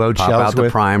load pop shells out with?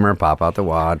 The primer, pop out the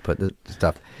wad, put the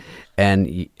stuff. And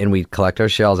we collect our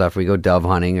shells after we go dove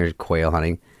hunting or quail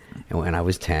hunting. And when I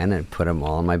was 10, I'd put them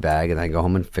all in my bag, and I'd go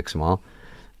home and fix them all.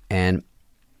 And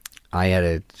I had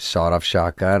a sawed-off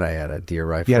shotgun. I had a deer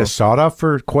rifle. You had a sawed-off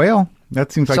for quail?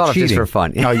 That seems like sawed-off cheating. just for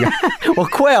fun. Oh, yeah. Well,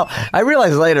 quail, I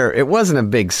realized later, it wasn't a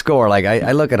big score. Like,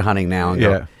 I look at hunting now and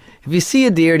go, if you see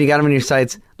a deer and you got him in your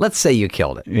sights, let's say you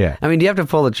killed it. Yeah. I mean, do you have to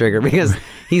pull the trigger? Because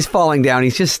he's falling down.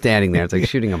 He's just standing there. It's like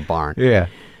shooting a barn. Yeah.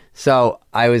 So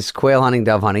I was quail hunting,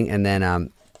 dove hunting, and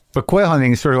then... but quail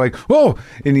hunting is sort of like, whoa,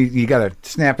 and you got to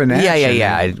snap in action.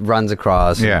 Yeah. It runs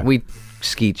across. Yeah. We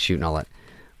skeet shoot and all that.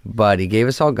 But he gave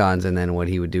us all guns, and then what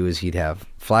he would do is he'd have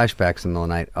flashbacks in the middle of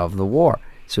the night of the war.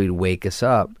 So he'd wake us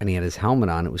up, and he had his helmet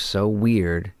on. It was so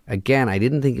weird. Again, I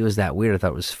didn't think it was that weird. I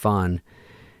thought it was fun.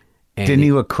 And didn't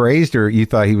he look crazed, or you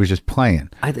thought he was just playing?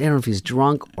 I don't know if he's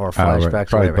drunk or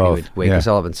flashbacks or whatever. Both. He would wake us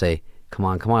all up and say, come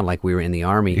on, like we were in the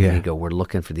Army. Yeah. And he'd go, we're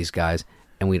looking for these guys.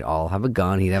 And we'd all have a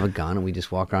gun. He'd have a gun, and we'd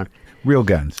just walk around. Real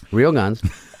guns.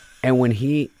 And when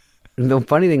the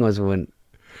funny thing was when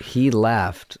he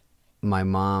left, my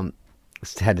mom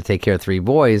had to take care of 3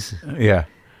 boys. Yeah.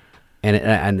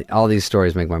 And all these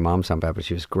stories make my mom sound bad, but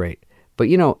she was great. But,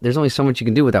 there's only so much you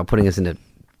can do without putting us into,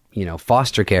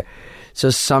 foster care. So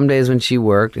some days when she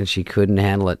worked and she couldn't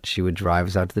handle it, she would drive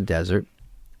us out to the desert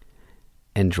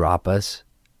and drop us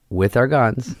with our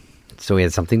guns. So we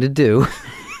had something to do,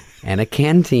 and a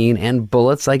canteen, and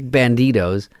bullets like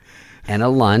banditos, and a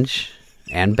lunch,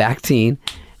 and Bactine,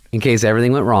 in case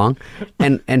everything went wrong,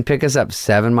 and pick us up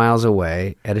 7 miles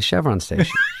away at a Chevron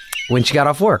station when she got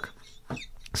off work.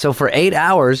 So for 8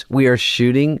 hours, we are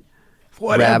shooting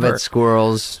rabbits,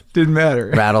 squirrels, didn't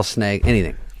matter, rattlesnake,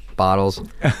 anything, bottles,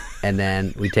 and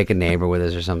then we take a neighbor with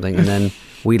us or something, and then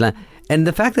we land. And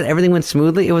the fact that everything went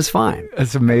smoothly, it was fine.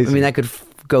 That's amazing. I mean, that could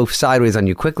go sideways on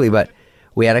you quickly, but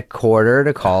we had a quarter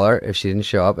to call her if she didn't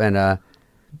show up, and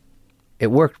it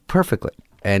worked perfectly.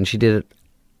 And she did it,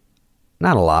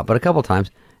 not a lot, but a couple times,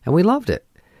 and we loved it.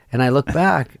 And I look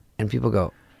back, and people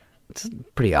go, it's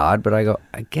pretty odd, but I go,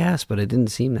 I guess, but it didn't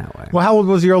seem that way. Well, how old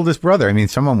was your oldest brother? I mean,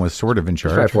 someone was sort of in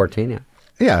charge. He was probably 14, yeah.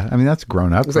 Yeah, I mean, that's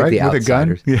grown up, it was right? Like the with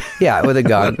outsiders. a gun? Yeah, with a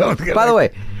gun. By the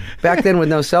way, back then with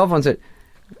no cell phones,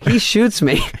 he shoots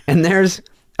me, and there's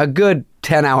a good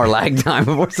 10-hour lag time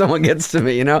before someone gets to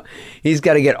me, He's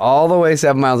got to get all the way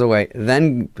 7 miles away,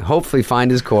 then hopefully find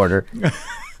his quarter.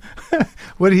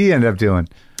 What did he end up doing?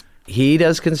 He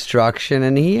does construction,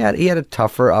 and he had a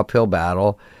tougher uphill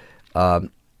battle.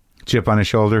 Chip on his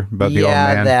shoulder about the old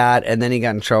man? Yeah, that, and then he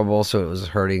got in trouble, so it was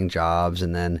hurting jobs,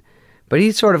 and then... But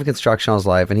he's sort of construction all his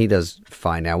life, and he does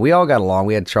fine now. We all got along.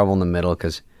 We had trouble in the middle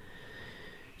because,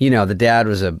 the dad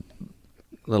was a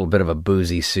little bit of a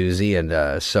boozy Susie,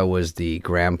 and so was the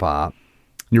grandpa.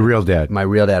 Your real dad? My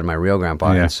real dad, my real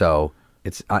grandpa, yeah. And so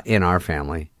it's in our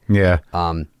family. Yeah.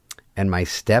 And my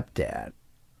stepdad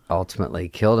ultimately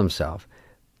killed himself,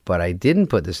 but I didn't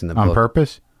put this in the book. On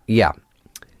purpose? Yeah.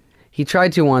 He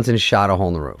tried to once and shot a hole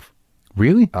in the roof.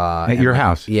 Really? At your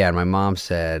house? Yeah, and my mom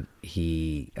said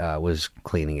he was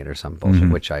cleaning it or some bullshit,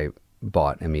 which I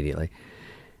bought immediately.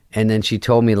 And then she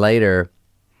told me later,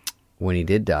 when he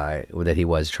did die, that he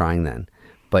was trying then.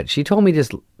 But she told me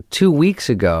just 2 weeks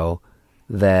ago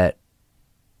that,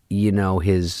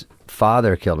 his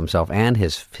father killed himself and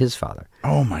his father.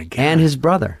 Oh, my God. And his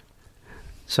brother.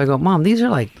 So I go, Mom, these are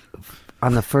like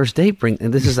on the first date.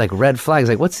 This is like red flags.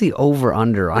 Like, what's the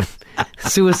over-under on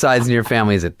suicides in your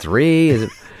family? Is it 3? Is it?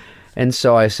 And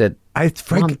so I said,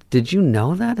 Mom, did you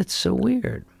know that? It's so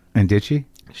weird. And did she?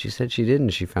 She said she didn't.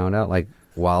 She found out like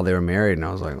while they were married, and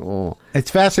I was like, oh.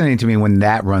 It's fascinating to me when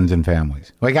that runs in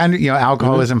families. Like,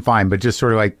 alcoholism, fine, but just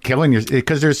sort of like killing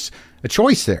because there's a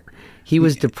choice there. He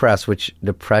was depressed, which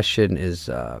depression is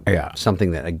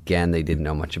something that, again, they didn't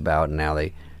know much about, and now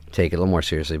they take it a little more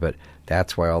seriously. But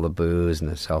that's why all the booze and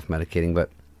the self-medicating.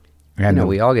 But,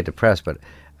 we all get depressed, but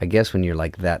I guess when you're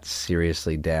like that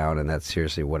seriously down and that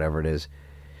seriously whatever it is.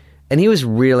 And he was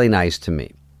really nice to me.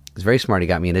 He was very smart. He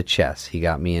got me into chess. He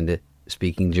got me into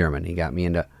speaking German. He got me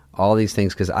into all these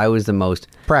things because I was the most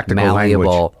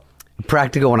malleable.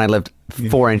 Practical when I lived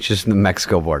 4 inches from the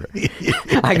Mexico border.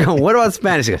 I go, what about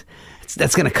Spanish? He goes,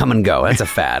 that's going to come and go. That's a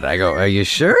fad. I go, are you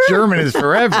sure? German is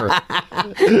forever.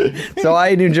 So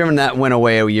I knew German. That went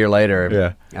away a year later.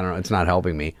 Yeah. I don't know. It's not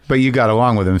helping me. But you got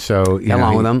along with him, so... Got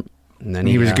along with him. And then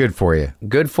he was good for you.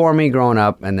 Good for me growing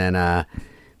up, and then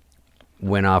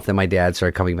went off. Then my dad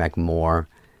started coming back more.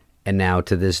 And now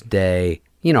to this day,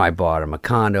 I bought him a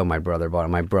condo. My brother bought it.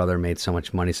 My brother made so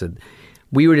much money. So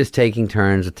we were just taking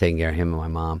turns of taking care of him and my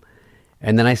mom.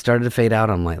 And then I started to fade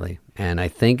out on him lately. And I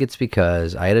think it's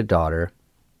because I had a daughter.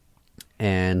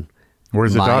 And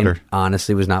where's the daughter?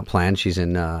 Honestly, was not planned. She's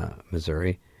in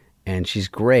Missouri. And she's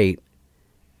great.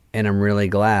 And I'm really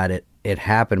glad it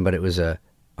happened, but it was a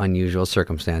unusual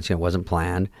circumstance. It wasn't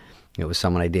planned. It was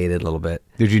someone I dated a little bit.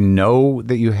 Did you know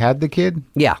that you had the kid?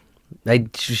 Yeah.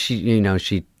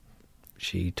 She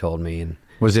told me. And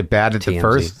was it bad at TMZ. The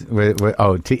first?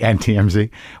 And TMZ.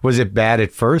 Was it bad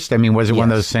at first? I mean, was it one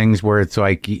of those things where it's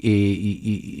like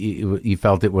you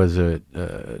felt it was a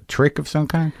trick of some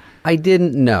kind? I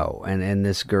didn't know. And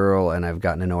this girl, and I've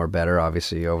gotten to know her better,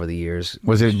 obviously, over the years.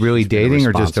 Was it really dating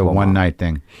or just a one-night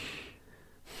thing?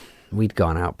 We'd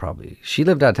gone out probably. She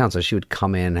lived out of town, so she would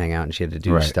come in, hang out, and she had to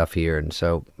do stuff here. And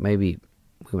so maybe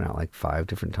we went out like 5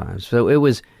 different times. So it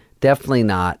was definitely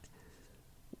not...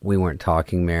 We weren't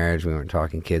talking marriage. We weren't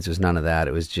talking kids. It was none of that.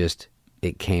 It was just,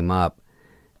 it came up.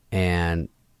 And,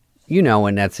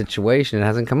 in that situation, it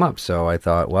hasn't come up. So I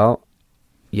thought, well,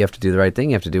 you have to do the right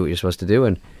thing. You have to do what you're supposed to do.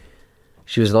 And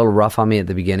she was a little rough on me at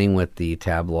the beginning with the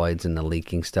tabloids and the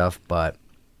leaking stuff. But,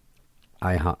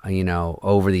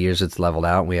 over the years, it's leveled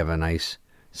out. And we have a nice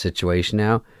situation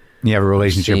now. You have a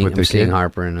relationship with the kid? I'm seeing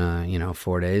Harper in,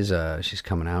 4 days. She's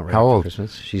coming out right How old? after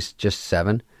Christmas. She's just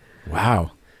 7.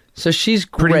 Wow. So she's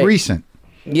great. Pretty recent.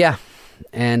 Yeah.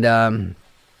 And I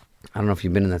don't know if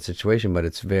you've been in that situation, but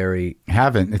it's very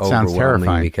haven't. It sounds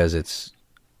terrifying. Because it's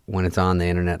when it's on the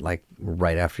internet, like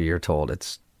right after you're told,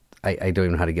 I don't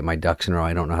even know how to get my ducks in a row.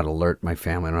 I don't know how to alert my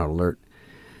family. I don't know how to alert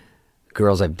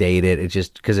girls I've dated. It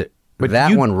just, because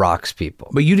one rocks people.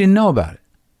 But you didn't know about it?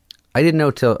 I didn't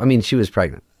know she was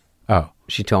pregnant. Oh.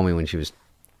 She told me when she was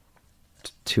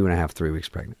 2.5, 3 weeks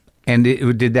pregnant. And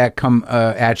did that come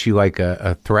at you like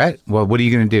a threat? Well, what are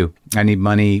you going to do? I need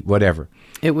money, whatever.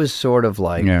 It was sort of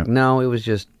like, no, it was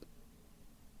just,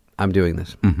 I'm doing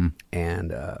this. Mm-hmm.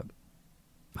 And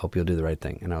hope you'll do the right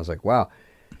thing. And I was like, wow.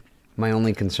 My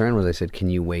only concern was, I said,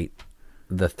 can you wait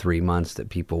the 3 months that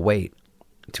people wait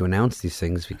to announce these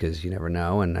things? Because you never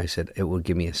know. And I said, it will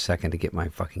give me a second to get my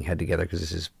fucking head together because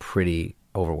this is pretty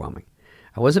overwhelming.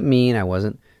 I wasn't mean. I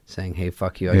wasn't saying, hey,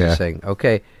 fuck you. I was just saying,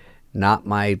 okay, not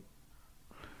my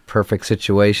perfect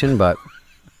situation, but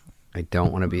I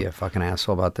don't want to be a fucking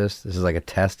asshole about this. This is like a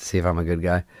test to see if I'm a good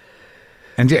guy.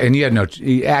 And you had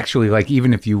actually, like,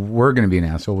 even if you were going to be an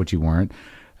asshole, which you weren't,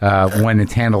 when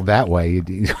it's handled that way.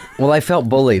 Well, I felt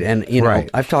bullied, and,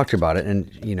 I've talked about it,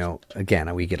 and,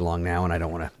 again, we get along now, and I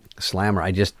don't want to slam her.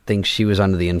 I just think she was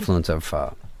under the influence of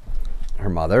her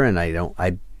mother, and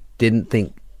I didn't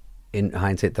think, in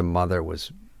hindsight, the mother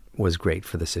was great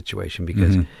for the situation,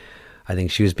 because I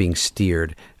think she was being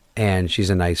steered. And she's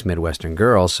a nice Midwestern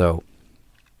girl, so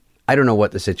I don't know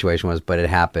what the situation was, but it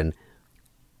happened.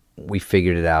 We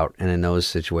figured it out, and in those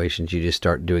situations, you just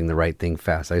start doing the right thing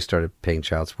fast. I started paying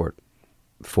child support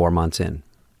 4 months in.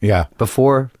 Yeah.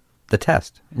 Before the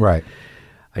test. Right.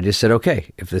 I just said,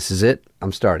 okay, if this is it,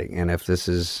 I'm starting. And if this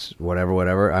is whatever,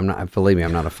 believe me,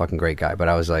 I'm not a fucking great guy, but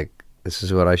I was like, this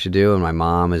is what I should do. And my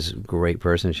mom is a great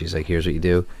person. She's like, here's what you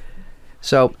do.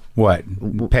 So What?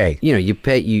 Pay. You know, you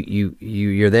pay.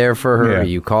 You're there for her. Yeah.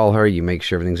 You call her. You make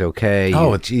sure everything's okay.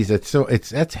 Oh, geez,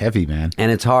 that's heavy, man.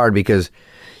 And it's hard because,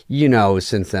 you know,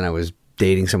 since then I was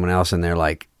dating someone else, and they're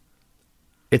like,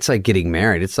 it's like getting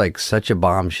married. It's like such a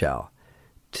bombshell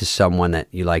to someone that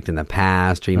you liked in the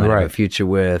past, or you might have a future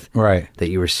with, right? That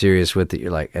you were serious with, that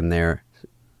you're like, and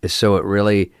so it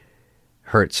really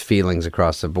hurts feelings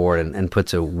across the board and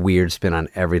puts a weird spin on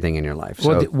everything in your life.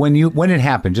 So Well, when it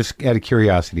happened, just out of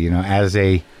curiosity, you know, as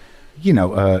a, you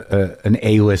know, an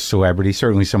A-list celebrity,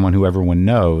 certainly someone who everyone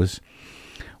knows,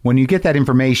 when you get that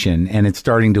information and it's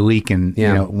starting to leak in, you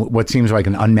know, what seems like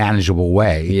an unmanageable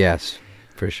way. Yes,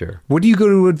 for sure. What do you go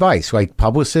to advice? Like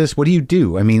publicists? What do you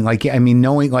do? I mean,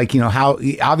 knowing, like, you know, how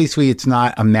obviously it's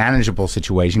not a manageable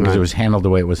situation because it was handled the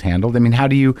way it was handled. I mean, how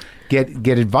do you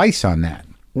get advice on that?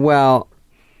 Well,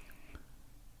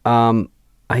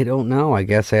 I don't know. I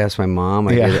guess I asked my mom.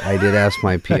 I did ask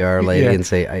my PR lady and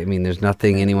say, I mean, there's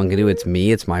nothing anyone can do. It's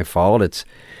me. It's my fault. It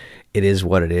is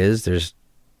what it is.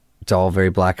 It's all very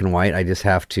black and white. I just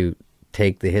have to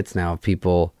take the hits now of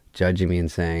people judging me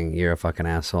and saying, you're a fucking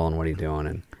asshole and what are you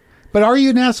doing? But are you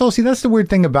an asshole? See, that's the weird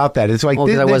thing about that. It's like,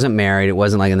 because I wasn't married. It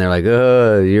wasn't like, and they're like,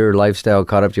 your lifestyle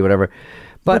caught up to you, whatever.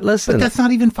 But listen. But that's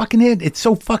not even fucking it. It's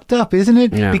so fucked up, isn't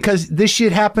it? Yeah. Because this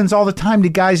shit happens all the time to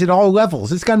guys at all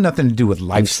levels. It's got nothing to do with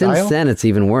lifestyle. And since then, it's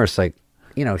even worse. Like,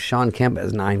 you know, Sean Kemp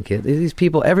has 9 kids. These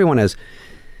people, everyone has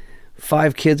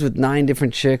 5 kids with 9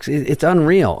 different chicks. It's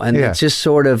unreal. And it's just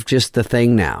sort of just the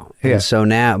thing now. Yeah. And so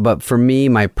now, but for me,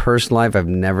 my personal life, I've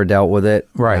never dealt with it.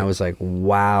 Right. And I was like,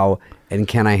 wow. And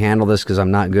can I handle this? Because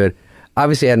I'm not good.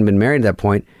 Obviously, I hadn't been married at that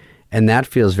point, and that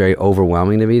feels very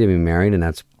overwhelming to me to be married, and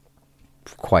that's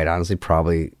quite honestly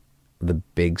probably the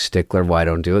big stickler why I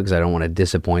don't do it, because I don't want to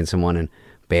disappoint someone and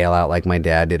bail out like my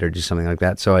dad did or do something like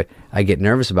that. So I get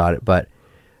nervous about it, but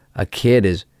a kid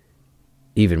is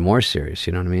even more serious,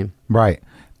 you know what I mean? Right.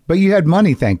 But you had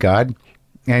money, thank God.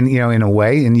 And, you know, in a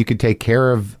way, and you could take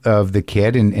care of the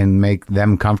kid and make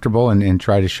them comfortable and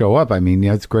try to show up. I mean, you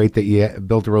know, it's great that you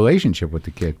built a relationship with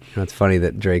the kid. You know, it's funny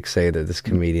that Drake say that this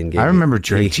comedian gave I remember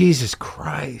Drake. Jesus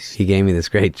Christ. He gave me this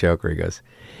great joke where he goes,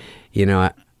 you know,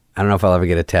 I don't know if I'll ever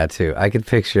get a tattoo. I could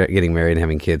picture getting married and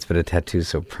having kids, but a tattoo is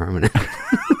so permanent.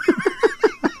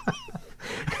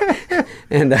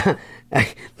 And I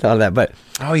thought of that, but...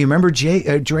 Oh, you remember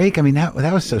Drake? I mean, that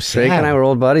was so sad. Drake and I were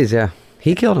old buddies, yeah.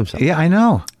 He killed himself. Yeah, I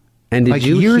know. And did like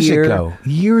you years hear...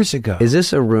 Years ago. Is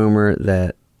this a rumor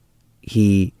that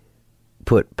he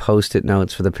put Post-it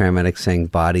notes for the paramedics saying,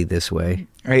 body this way?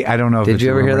 I don't know if Did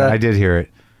you ever hear that? I did hear it.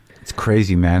 It's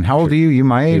crazy, man. How old are you? You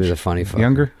my age? He was a funny fucker.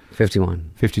 Younger?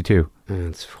 51. 52.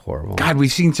 It's horrible. God,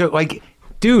 we've seen so, like,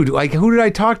 dude, like, who did I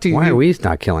talk to? Why are we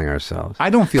not killing ourselves? I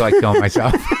don't feel like killing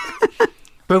myself.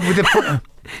 But with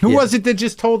who was it that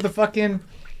just told the Frankie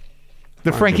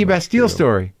Bastille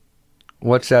story?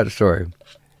 What's that story?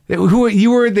 Who you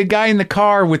were the guy in the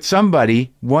car with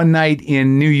somebody one night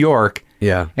in New York.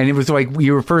 Yeah. And it was like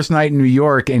your first night in New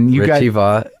York, and you Richie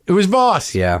got... It was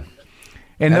Voss. Yeah.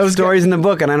 And those stories in the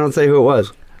book, and I don't say who it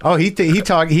was. Oh, he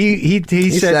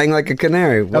said, sang like a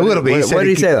canary. A little bit. What did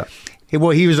he say, though?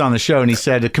 Well, he was on the show, and he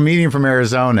said a comedian from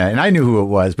Arizona, and I knew who it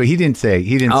was, but he didn't say.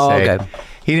 Okay.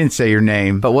 He didn't say your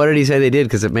name. But what did he say they did?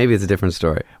 Because maybe it's a different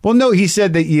story. Well, no, he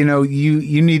said that, you know,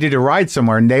 you needed a ride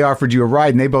somewhere, and they offered you a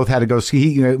ride, and they both had to go ski.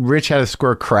 You know, Rich had to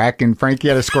score crack, and Frankie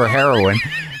had to score heroin,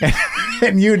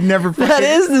 and you'd never. That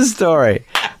is the story.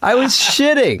 I was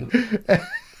shitting.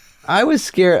 I was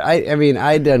scared. I mean,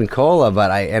 I'd done cola, but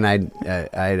I'd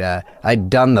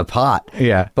done the pot.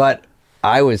 Yeah. But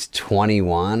I was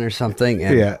 21 or something,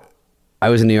 and yeah. I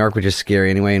was in New York, which is scary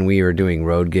anyway, and we were doing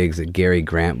road gigs that Gary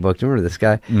Grant booked. Remember this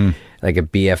guy? Like a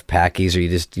BF Packies, or you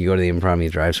go to the Improv and you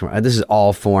drive somewhere. This is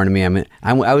all foreign to me. I mean,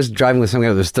 I was driving with some guy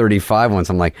that was 35 once.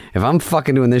 I'm like, if I'm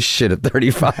fucking doing this shit at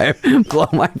 35, blow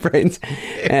my brains.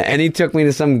 And he took me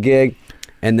to some gig,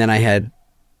 and then I had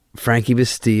Frankie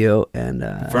Bastille and...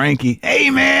 Frankie. Hey,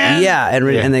 man! Yeah,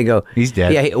 and they go... He's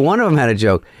dead. Yeah, one of them had a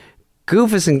joke.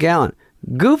 Goofus and Gallant.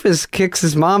 Goofus kicks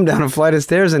his mom down a flight of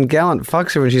stairs, and Gallant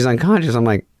fucks her when she's unconscious. I'm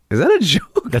like, is that a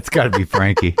joke? That's got to be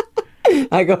Frankie.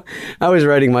 I was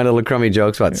writing my little crummy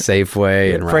jokes about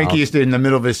Safeway and Frankie Ralph. used to, in the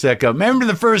middle of his set, go, remember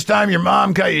the first time your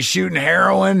mom caught you shooting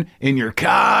heroin in your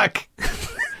cock?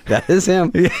 That is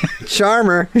him.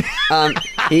 Charmer.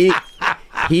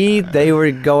 They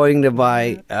were going to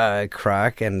buy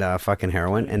crack and fucking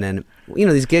heroin, and then, you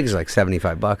know, these gigs are like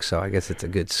 $75, so I guess it's a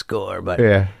good score, but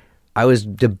yeah. I was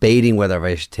debating whether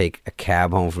I should take a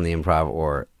cab home from the Improv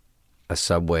or a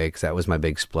subway, because that was my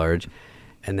big splurge.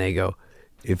 And they go,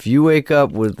 if you wake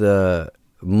up with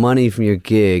money from your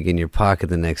gig in your pocket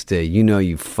the next day, you know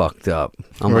you fucked up.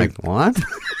 I'm like, what?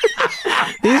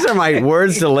 These are my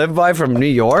words to live by from New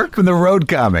York? From the road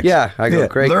comics. Yeah. I go,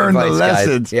 great Learn advice, the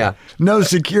lessons. Guys. Yeah. No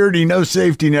security, no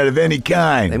safety net of any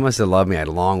kind. They must have loved me. I had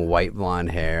long white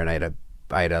blonde hair, and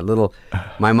I had a little,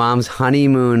 my mom's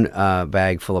honeymoon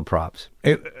bag full of props.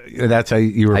 That's how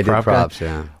you were I prop did props, guy?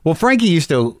 yeah. Well, Frankie used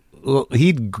to,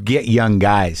 he'd get young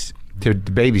guys to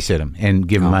babysit him and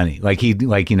give him money.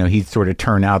 He'd sort of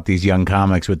turn out these young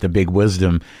comics with the big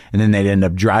wisdom, and then they'd end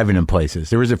up driving him places.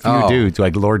 There was a few dudes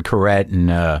like Lord Corrette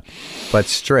and but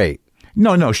straight.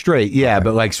 No, straight, yeah, okay.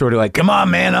 But like sort of like, come on,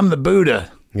 man, I'm the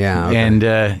Buddha. Yeah, okay. And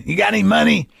you got any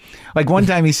money? Like one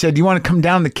time he said, "Do you want to come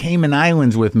down the Cayman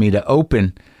Islands with me to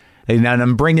open?" And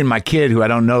I'm bringing my kid who I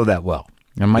don't know that well.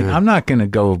 I'm like, I'm not going to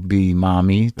go be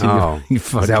mommy. Is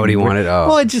that what he wanted? Oh.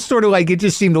 Well, it just sort of like, it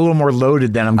just seemed a little more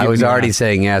loaded than I'm giving I was already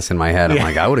saying yes in my head. I'm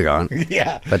like, I would have gone.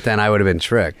 Yeah. But then I would have been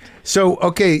tricked. So,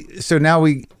 okay. So now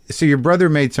so your brother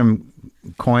made some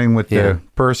coin with the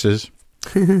purses.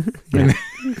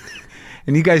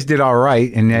 And you guys did all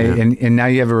right. And now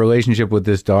you have a relationship with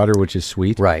this daughter, which is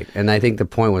sweet. Right. And I think the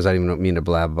point was, I didn't even mean to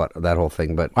blab about that whole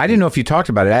thing, but I didn't know if you talked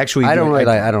about it. Actually, I don't want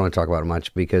to talk about it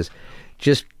much because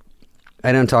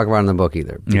I don't talk about it in the book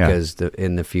either because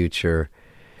in the future,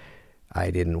 I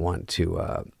didn't want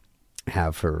to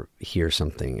have her hear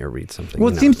something or read something.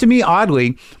 Well, it seems to me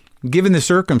oddly, given the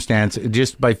circumstance,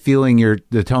 just by feeling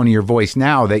the tone of your voice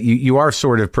now, that you are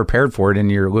sort of prepared for it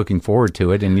and you're looking forward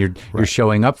to it and you're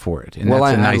showing up for it. And well,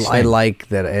 that's a nice thing. I like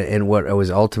that. And what I was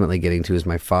ultimately getting to is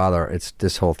my father.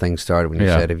 This whole thing started when you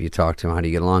said, if you talk to him, how do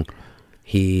you get along?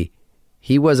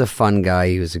 He was a fun guy.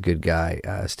 He was a good guy.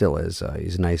 Still is.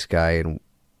 He's a nice guy. And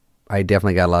I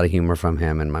definitely got a lot of humor from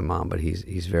him and my mom, but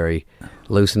he's very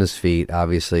loose in his feet.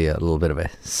 Obviously, a little bit of a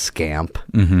scamp.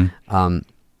 Mm-hmm.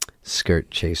 Skirt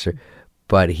chaser,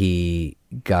 but he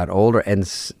got older and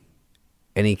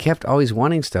he kept always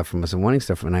wanting stuff from us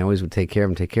and I always would take care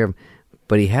of him.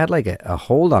 But he had like a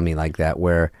hold on me like that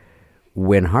where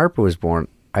when Harper was born,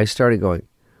 I started going,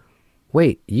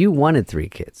 wait, you wanted 3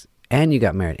 kids and you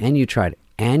got married and you tried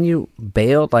and you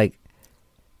bailed. Like,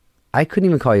 I couldn't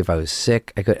even call you if I was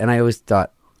sick. And I always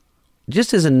thought,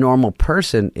 just as a normal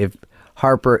person, if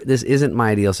Harper, this isn't my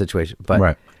ideal situation, but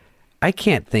right. I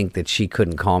can't think that she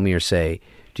couldn't call me or say,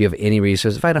 do you have any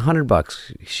resources? If I had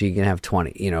 $100, she can have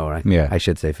 20, I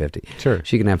should say 50. Sure.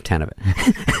 She can have 10 of it.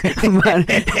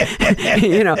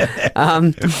 But,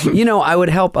 I would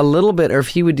help a little bit, or if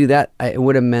he would do that, it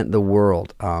would have meant the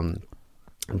world.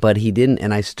 But he didn't,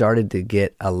 and I started to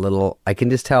get a little, I can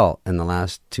just tell in the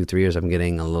last 2-3 years, I'm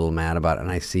getting a little mad about it,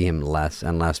 and I see him less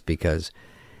and less because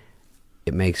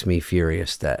it makes me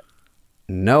furious that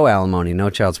no alimony,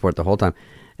 no child support the whole time.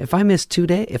 If I miss 2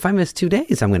 days, I'm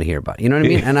going to hear about it. You know what I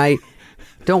mean? And I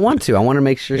don't want to. I want to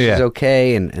make sure she's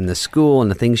okay and the school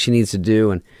and the things she needs to do.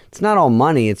 And it's not all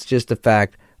money. It's just the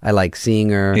fact I like seeing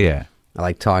her. Yeah. I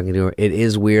like talking to her. It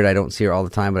is weird. I don't see her all the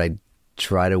time, but I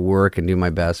try to work and do my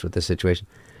best with the situation.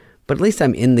 But at least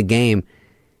I'm in the game.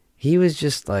 He was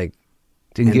just like,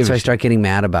 so I start getting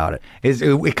mad about it.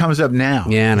 It comes up now.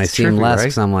 Yeah, and it's I see him less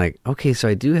because right? I'm like, okay, so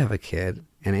I do have a kid,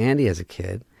 and Andy has a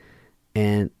kid,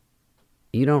 and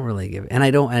you don't really give, and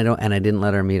I didn't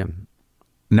let her meet him.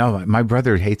 No, my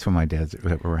brother hates when my dad's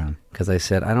around. Because I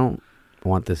said, I don't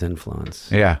want this influence.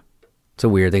 Yeah. It's a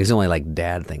weird thing. It's the only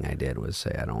dad thing I did was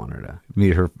say I don't want her to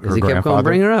meet her grandfather. He kept going,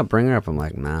 bring her up. I'm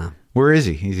like, nah. Where is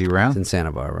he? Is he around? He's in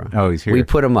Santa Barbara. Oh, he's here. We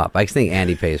put him up. I think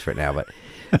Andy pays for it now, but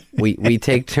we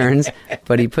take turns.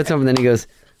 But he puts him up and then he goes,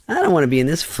 I don't want to be in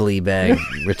this flea bag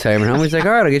retirement home. He's like,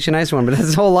 all right, I'll get you a nice one. But that's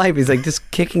his whole life. He's like just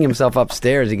kicking himself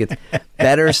upstairs. He gets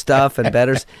better stuff and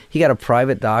better. He got a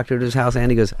private doctor at his house.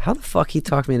 And he goes, how the fuck he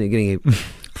talked me into getting a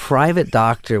private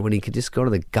doctor when he could just go to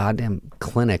the goddamn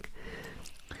clinic?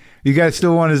 You guys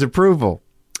still want his approval?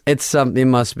 It's something. It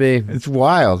must be. It's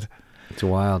wild. It's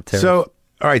wild. So,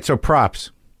 all right. So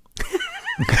props.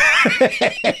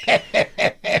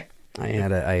 I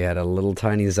had a little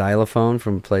tiny xylophone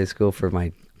from play school for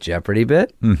my Jeopardy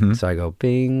bit. Mm-hmm. So I go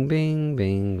bing, bing,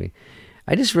 bing, bing.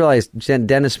 I just realized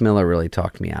Dennis Miller really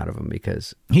talked me out of him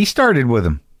because he started with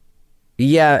him.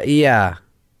 Yeah.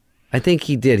 I think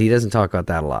he did. He doesn't talk about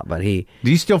that a lot, but he.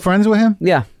 Do you still friends with him?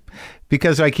 Yeah.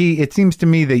 Because it seems to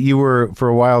me that you were for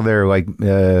a while there like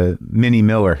Minnie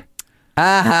Miller.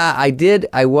 I did.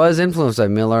 I was influenced by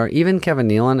Miller. Even Kevin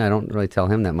Nealon. I don't really tell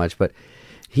him that much, but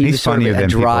he's was sort of a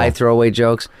dry throwaway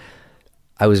jokes.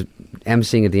 I was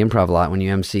emceeing at the Improv a lot. When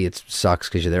you MC, it sucks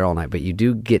because you're there all night. But you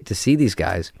do get to see these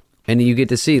guys, and you get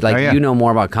to see you know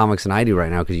more about comics than I do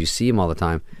right now because you see them all the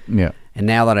time. Yeah. And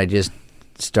now that I just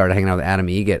started hanging out with Adam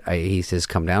Egget, he says,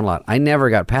 come down a lot. I never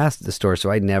got past the store,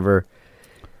 so I never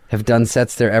have done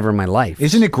sets there ever in my life.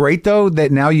 Isn't it great, though,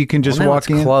 that now you can just walk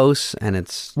in? It's close, and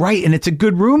it's... Right, and it's a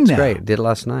good room now. It's great. Did it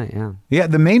last night, yeah. Yeah,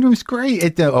 the main room's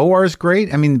great. The OR is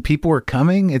great. I mean, people are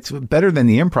coming. It's better than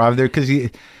the Improv there, because a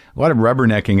lot of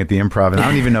rubbernecking at the Improv, and I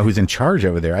don't even know who's in charge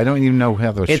over there. I don't even know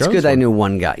how those shows It's good work. I knew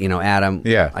one guy, Adam.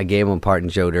 Yeah. I gave him a part in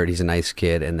Joe Dirt. He's a nice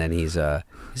kid, and then he's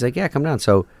like, yeah, come down.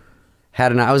 So...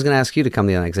 I was going to ask you to come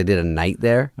the other night because I did a night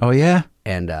there. Oh, yeah?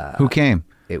 And who came?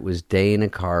 It was Dana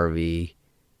Carvey,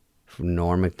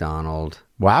 Norm Macdonald.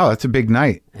 Wow, that's a big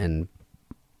night. And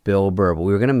Bill Burr. But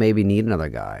we were going to maybe need another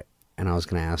guy. And I was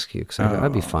going to ask you because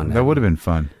that'd be fun. That would have been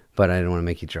fun. But I didn't want to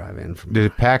make you drive in. Was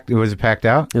it packed out? It was packed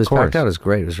out. It was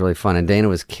great. It was really fun. And Dana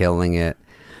was killing it.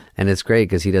 And it's great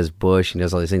because he does Bush and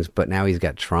does all these things. But now he's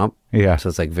got Trump. Yeah. So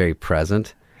it's like very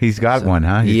present. He's got one,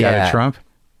 huh? He's got a Trump?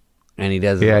 And he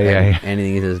does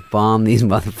anything. He says, bomb these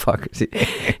motherfuckers.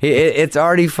 It's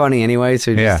already funny anyway,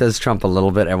 so he just says Trump a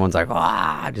little bit. Everyone's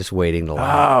like, just waiting to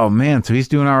laugh. Oh, man. So he's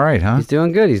doing all right, huh? He's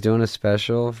doing good. He's doing a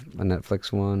special, a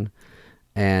Netflix one.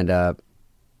 And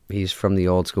he's from the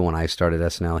old school. When I started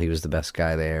SNL, he was the best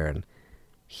guy there. And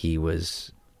I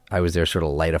was there sort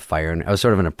of light a fire. And I was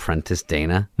sort of an apprentice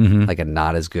Dana, like a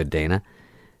not as good Dana.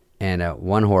 And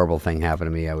one horrible thing happened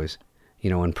to me. I was,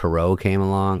 when Perot came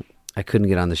along, I couldn't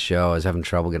get on the show. I was having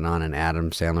trouble getting on, and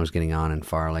Adam Sandler was getting on, and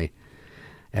Farley,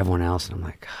 everyone else. And I'm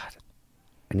like, God,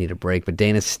 I need a break. But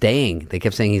Dana's staying. They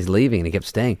kept saying he's leaving, and he kept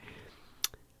staying.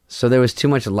 So there was too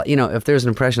much, if there's an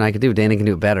impression I could do, Dana can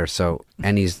do it better. So,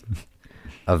 and he's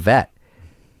a vet.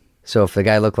 So if the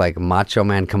guy looked like Macho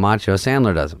Man Camacho,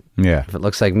 Sandler does him. Yeah. If it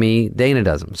looks like me, Dana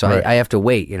does him. So right. I have to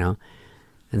wait, And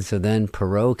so then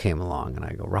Perot came along, and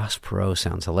I go, Ross Perot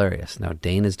sounds hilarious. Now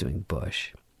Dana's doing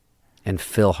Bush. And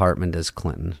Phil Hartman does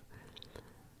Clinton.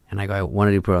 And I go, I want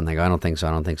to do Perot. And they go, I don't think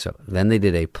so. Then they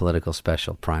did a political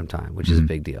special, primetime, which is a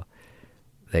big deal.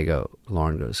 They go,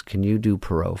 Lauren goes, can you do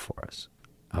Perot for us?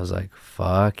 I was like,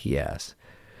 fuck yes.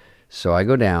 So I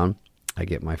go down. I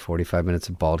get my 45 minutes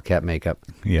of bald cap makeup.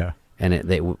 Yeah. And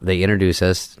they introduce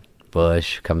us.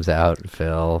 Bush comes out.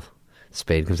 Phil.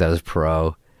 Spade comes out as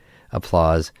Perot.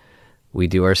 Applause. We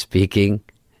do our speaking.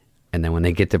 And then when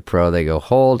they get to Perot, they go,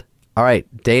 hold. All right,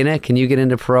 Dana, can you get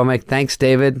into Perot? Thanks,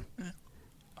 David.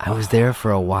 I was there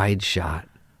for a wide shot.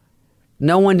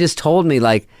 No one just told me,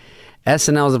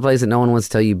 SNL is a place that no one wants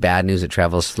to tell you bad news that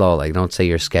travels slow. Don't say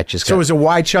your sketch is... So it was a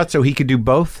wide shot so he could do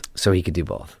both? So he could do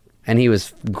both. And he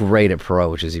was great at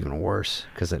Perot, which is even worse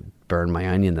because it burned my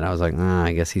onion. Then I was like,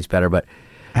 I guess he's better. But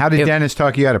how did Dennis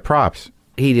talk you out of props?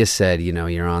 He just said,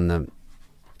 you're on the...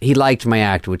 He liked my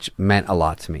act, which meant a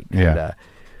lot to me. Yeah. And,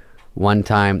 one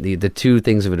time, the two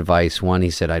things of advice. One, he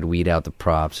said I'd weed out the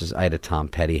props. I had a Tom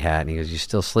Petty hat, and he goes, "You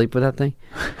still sleep with that thing?"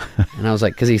 And I was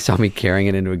like, because he saw me carrying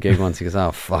it into a gig once. He goes,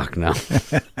 "Oh fuck no."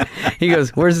 He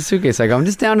goes, "Where's the suitcase?" I go, "I'm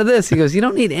just down to this." He goes, "You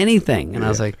don't need anything." And I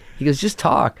was like, he goes, "Just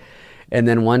talk." And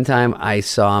then one time I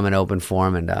saw him in open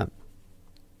form, and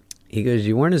he goes,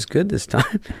 "You weren't as good this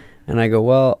time." And I go,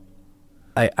 "Well,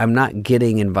 I'm not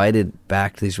getting invited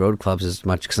back to these road clubs as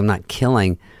much because I'm not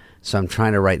killing, so I'm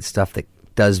trying to write stuff that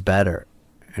does better."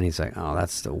 And he's like, "Oh,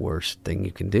 that's the worst thing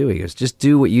you can do." He goes, "Just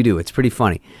do what you do. It's pretty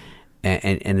funny.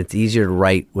 And it's easier to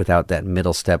write without that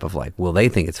middle step of well, they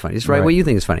think it's funny. Just write what you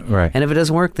think is funny. Right. And if it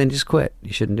doesn't work, then just quit.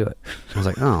 You shouldn't do it." I was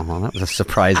like, "Oh, well, that was a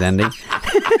surprise ending."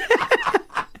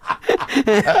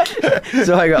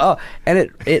 So I go, "Oh," and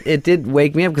it did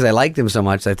wake me up because I liked him so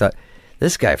much. I thought,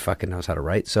 this guy fucking knows how to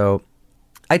write. So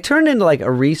I turned into a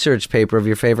research paper of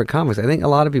your favorite comics. I think a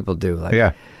lot of people do.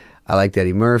 Yeah. I liked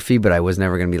Eddie Murphy, but I was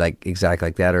never going to be exactly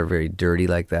like that or very dirty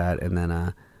like that. And then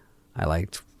I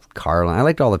liked Carlin. I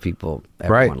liked all the people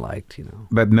everyone liked,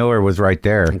 But Miller was right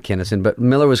there. And Kinison. But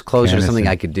Miller was closer to something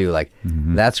I could do.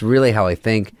 That's really how I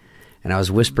think. And I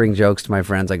was whispering jokes to my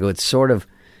friends. I go, it's sort of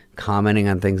commenting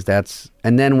on things.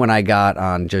 And then when I got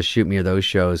on Just Shoot Me or those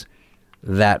shows,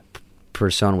 that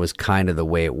persona was kind of the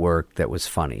way it worked that was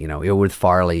funny. With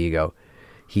Farley, you go,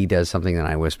 he does something and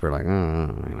I whisper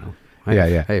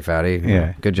Hey, fatty.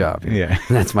 Yeah. Good job. Yeah.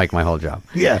 That's my whole job.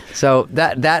 Yeah. So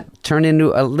that turned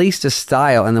into at least a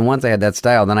style. And then once I had that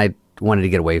style, then I wanted to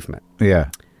get away from it. Yeah.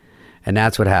 And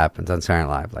that's what happens on Saturday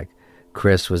Night Live.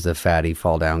 Chris was the fatty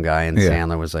fall down guy and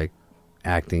Sandler was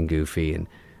acting goofy. And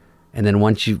then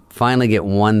once you finally get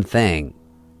one thing,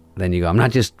 then you go, I'm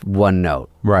not just one note.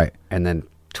 Right. And then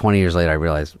 20 years later, I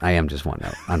realized I am just one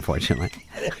note, unfortunately.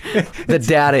 The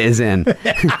data is in.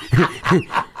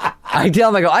 I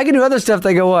tell them, I go, I can do other stuff.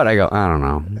 They go, what? I go, I don't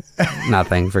know.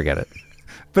 Nothing. Forget it.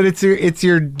 But it's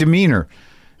your demeanor.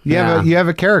 You have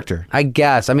a character. I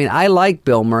guess. I mean, I like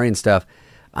Bill Murray and stuff.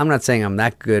 I'm not saying I'm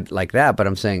that good like that, but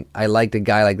I'm saying I liked a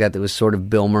guy like that was sort of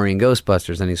Bill Murray in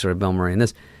Ghostbusters, and he's sort of Bill Murray in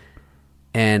this.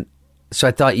 And so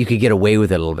I thought you could get away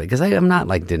with it a little bit, because I'm not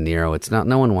like De Niro. It's not.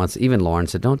 No one wants. Even Lauren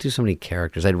said, "Don't do so many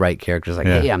characters." I'd write characters like,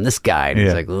 "Hey, I'm this guy," and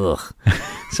he's like, "Ugh."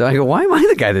 So I go, "Why am I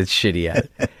the guy that's shitty at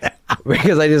it?"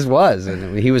 Because I just was,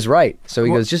 and he was right. So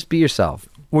he goes, "Just be yourself."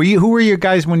 Well, who were your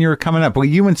guys when you were coming up? Well,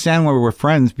 you and Sandler were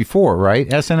friends before, right?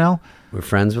 SNL. We were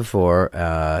friends before.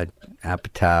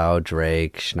 Apatow,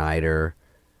 Drake, Schneider.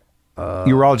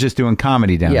 You were all just doing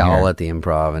comedy down here. Yeah, all at the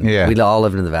Improv, and we all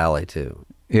lived in the Valley too.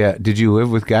 Yeah. Did you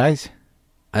live with guys?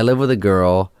 I lived with a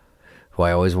girl who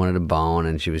I always wanted to bone,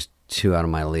 and she was too out of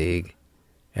my league.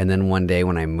 And then one day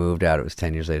when I moved out, it was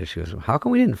 10 years later, she goes, "How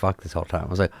come we didn't fuck this whole time?" I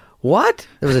was like, "What?"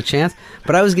 There was a chance.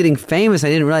 But I was getting famous. I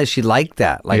didn't realize she liked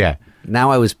that. Like, now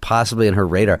I was possibly in her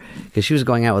radar, because she was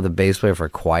going out with a bass player for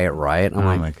Quiet Riot.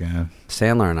 I'm my God.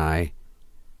 Sandler and I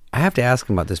have to ask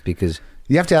him about this, because...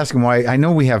 You have to ask him why. I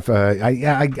know we have...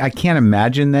 I can't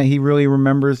imagine that he really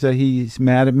remembers that he's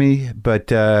mad at me,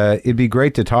 but it'd be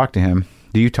great to talk to him.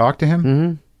 Do you talk to him?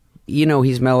 Mm-hmm. You know,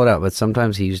 he's mellowed out, but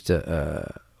sometimes he used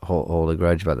to hold a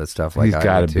grudge about that stuff. Like, he's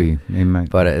got to be.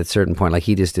 But at a certain point, like,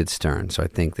 he just did Stern, so I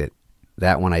think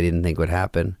that one I didn't think would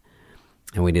happen.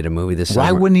 And we did a movie this summer.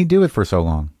 Why wouldn't he do it for so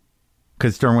long?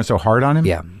 Because Stern was so hard on him?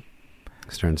 Yeah.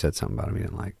 Stern said something about him he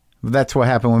didn't like. That's what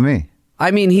happened with me.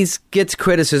 I mean, he gets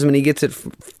criticism, and he gets it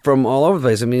from all over the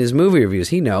place. I mean, his movie reviews,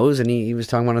 he knows, and he was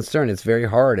talking about it Stern. It's very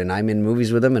hard, and I'm in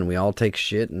movies with him, and we all take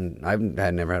shit, and I've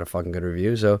never had a fucking good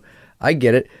review, so I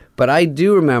get it. But I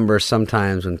do remember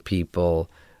sometimes when people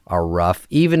are rough,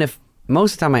 even if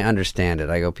most of the time I understand it.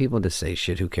 I go, people just say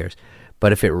shit, who cares?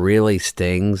 But if it really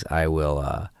stings, I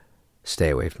will stay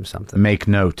away from something. Make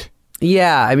note.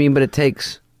 Yeah, I mean, but it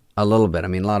takes a little bit. I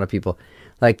mean, a lot of people,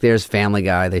 like, there's Family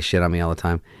Guy, they shit on me all the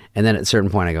time. And then at a certain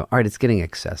point, I go, all right, it's getting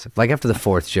excessive. Like, after the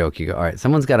fourth joke, you go, all right,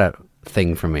 someone's got a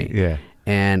thing for me. Yeah.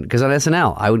 And because on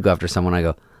SNL, I would go after someone, I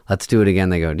go, let's do it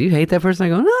again. They go, do you hate that person? I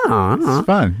go, no. It's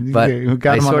fun. But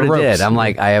I sort of did. I'm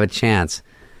like, I have a chance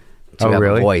to have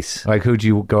a voice. Like, who'd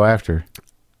you go after?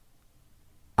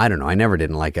 I don't know. I never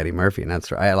didn't like Eddie Murphy, and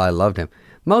that's right. I loved him.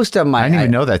 Most of my... I didn't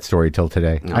even know that story till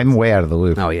today. No, I'm way out of the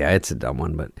loop. Oh, yeah, it's a dumb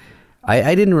one, but...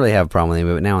 I didn't really have a problem with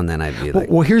him, but now and then I'd be like...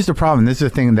 Well, here's the problem. This is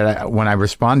the thing that when I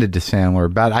responded to Sandler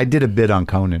about, I did a bit on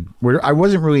Conan, where I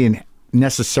wasn't really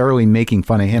necessarily making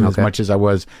fun of him as much as I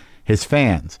was his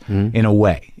fans, in a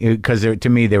way. Because to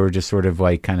me, they were just sort of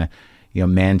like kind of,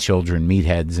 man-children,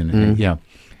 meatheads, and,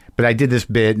 But I did this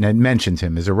bit, and it mentions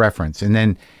him as a reference. And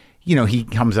then, he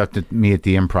comes up to me at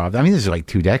the Improv. I mean, this is like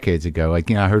 2 decades ago.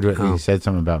 Like, I heard he said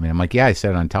something about me. I'm like, yeah, I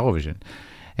said it on television.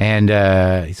 And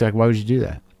he's like, why would you do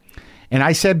that? And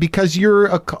I said, because you're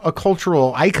a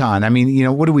cultural icon. I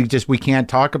mean, what do we can't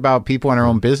talk about people in our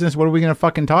own business? What are we going to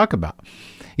fucking talk about?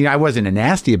 I wasn't a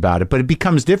nasty about it, but it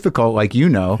becomes difficult, like,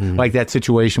 like that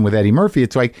situation with Eddie Murphy.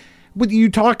 It's like, you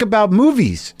talk about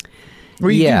movies.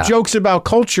 Or you do jokes about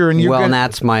culture. And and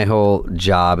that's my whole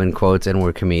job, in quotes, and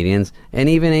we're comedians. And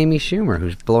even Amy Schumer,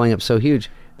 who's blowing up so huge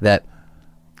that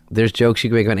there's jokes you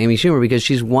can make about Amy Schumer because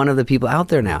she's one of the people out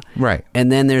there now. Right.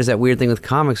 And then there's that weird thing with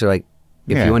comics. They're like,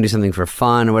 if you want to do something for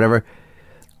fun or whatever,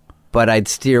 but I'd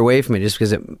steer away from it just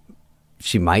because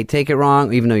she might take it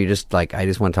wrong, even though you're just like, I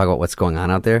just want to talk about what's going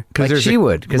on out there. Like she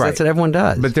would, because that's what everyone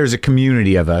does. But there's a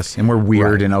community of us, and we're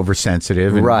weird and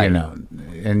oversensitive, and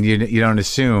and you don't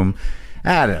assume.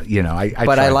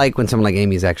 I like when someone like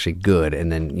Amy's actually good,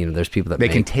 and then there's people that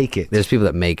can take it. There's people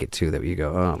that make it too. That you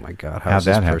go, oh my god, how's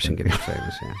this person getting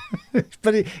famous? Yeah.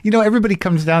 But everybody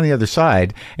comes down the other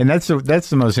side, and that's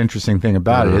the most interesting thing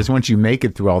about it is once you make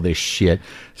it through all this shit.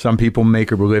 Some people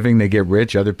make a living, they get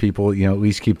rich. Other people, at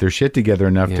least keep their shit together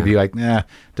enough to be like, nah,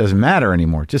 doesn't matter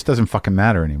anymore. It just doesn't fucking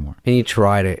matter anymore. And you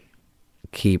try to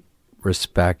keep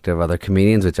respect of other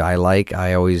comedians, which I like.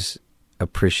 I always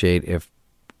appreciate if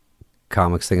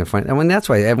comics think it's funny. I mean, that's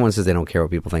why everyone says they don't care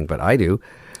what people think, but I do.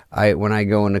 When I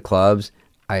go into clubs,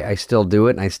 I still do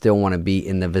it, and I still want to be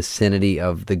in the vicinity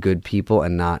of the good people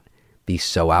and not be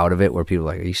so out of it where people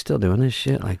are like, are you still doing this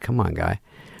shit? Like, come on, guy.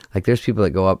 Like, there's people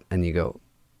that go up and you go,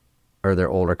 or they're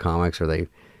older comics, or they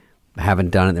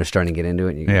haven't done it, they're starting to get into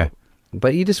it. And you go,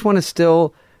 but you just want to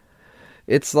still...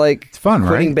 It's like it's fun,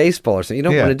 quitting baseball or something. You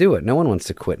don't want to do it. No one wants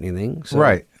to quit anything. So.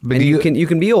 Right. But you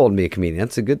can be old and be a comedian.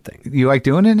 That's a good thing. You like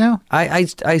doing it now? I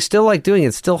still like doing it.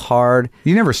 It's still hard.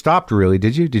 You never stopped, really,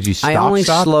 did you? Did you stop? I only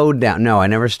slowed down. No, I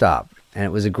never stopped. And it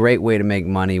was a great way to make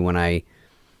money when I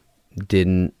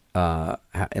didn't,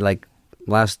 like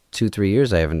last 2-3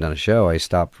 years I haven't done a show. I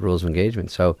stopped Rules of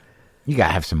Engagement. So you got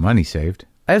to have some money saved.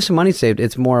 I have some money saved.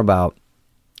 It's more about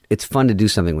it's fun to do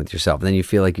something with yourself. And then you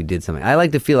feel like you did something. I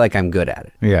like to feel like I'm good at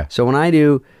it. Yeah. So when I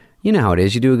do, you know how it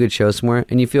is. You do a good show somewhere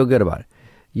and you feel good about it.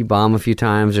 You bomb a few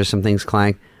times or some things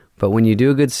clank. But when you do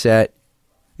a good set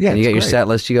and you get your set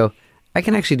list, you go, I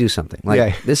can actually do something.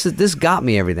 Like this got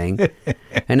me everything.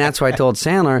 And that's why I told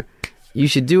Sandler, you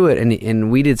should do it.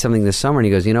 And we did something this summer and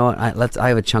he goes, you know what? I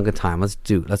have a chunk of time. Let's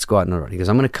go out on the road. He goes,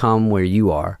 I'm going to come where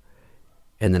you are.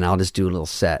 And then I'll just do a little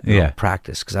set and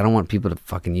practice because I don't want people to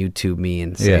fucking YouTube me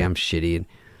and say I'm shitty.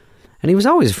 And he was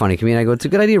always a funny comedian. I go, it's a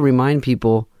good idea to remind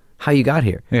people how you got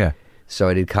here. Yeah. So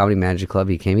I did Comedy Magic Club.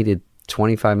 He came. He did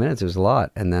 25 minutes. It was a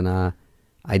lot. And then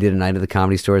I did a night at the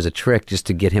Comedy Store as a trick just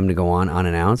to get him to go on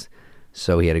unannounced.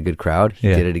 So he had a good crowd. He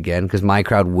did it again because my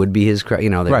crowd would be his crowd. You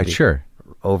know, right? Sure.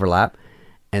 Overlap.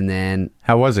 And then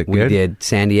how was it? We good? Did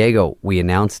San Diego. We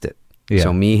announced it. Yeah.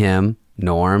 So me, him,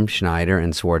 Norm, Schneider,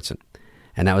 and Swartzen.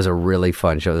 And that was a really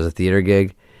fun show. There was a theater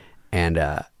gig, and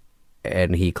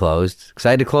he closed because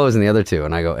I had to close in the other two.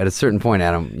 And I go, at a certain point,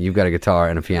 Adam, you've got a guitar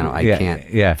and a piano. I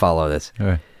can't follow this.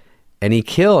 Right. And he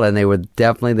killed, and they were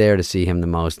definitely there to see him the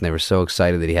most. And they were so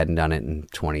excited that he hadn't done it in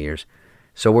 20 years.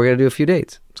 So we're going to do a few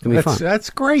dates. It's going to be fun. That's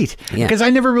great. Because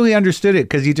I never really understood it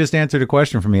because you just answered a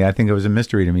question for me. I think it was a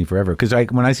mystery to me forever. Because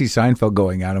when I see Seinfeld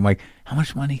going out, I'm like, how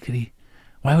much money could he?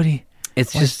 Why would he?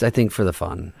 It's just, I think, for the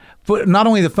fun. But not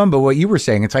only the fun, but what you were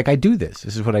saying. It's like, I do this.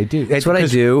 This is what I do. It's what I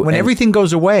do. When everything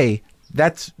goes away,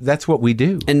 that's what we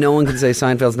do. And no one can say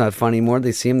Seinfeld's not funny anymore.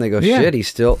 They see him, they go, shit, he's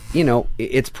still,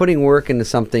 it's putting work into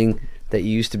something that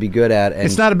you used to be good at. And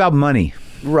it's not about money.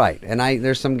 Right. And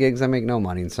there's some gigs I make no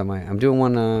money, and some I'm doing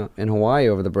one in Hawaii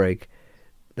over the break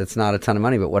that's not a ton of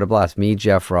money, but what a blast. Me,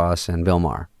 Jeff Ross, and Bill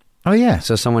Maher. Oh, yeah.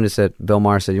 So someone just said, Bill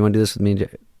Maher said, you want to do this with me?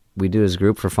 We do as a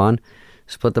group for fun.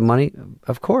 Split the money?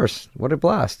 Of course. What a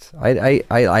blast. I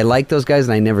like those guys,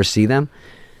 and I never see them.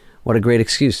 What a great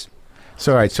excuse.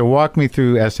 So, all right. So walk me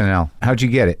through SNL. How'd you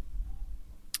get it?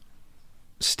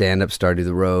 Stand-up, started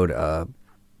the road.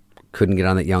 Couldn't get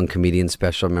on that Young Comedian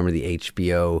special. Remember the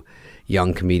HBO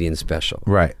Young Comedian special?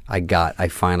 Right. I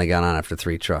finally got on after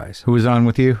 3 tries. Who was on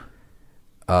with you?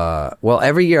 Well,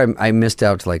 every year I missed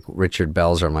out to like Richard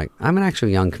Belzer. I'm like, I'm an actual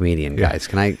young comedian, guys.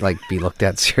 Can I like be looked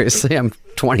at seriously? I'm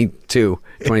 22,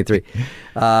 23.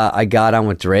 I got on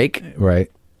with Drake.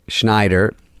 Right.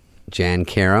 Schneider, Jan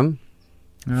Karam,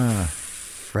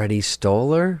 Freddie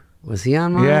Stoller. Was he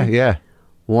on mine? Yeah.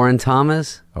 Warren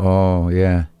Thomas. Oh,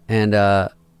 yeah. And I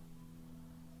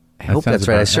hope that's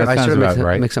right. I should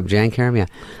have mixed up Jan Karam. Yeah.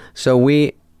 So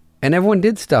and everyone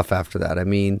did stuff after that. I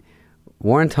mean,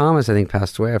 Warren Thomas, I think,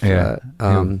 passed away after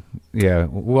that.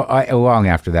 Well, long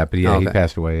after that, but he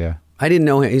passed away. Yeah, I didn't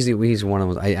know him. He's one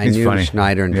of them. I knew funny.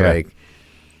 Schneider and Drake,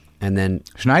 and then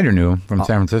Schneider knew him from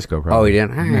San Francisco. Probably. Oh,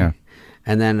 he did. Yeah,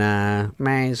 and then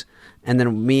Mays, and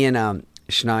then me and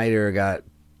Schneider got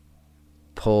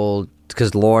pulled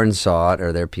because Lauren saw it,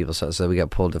 or their people saw it, so we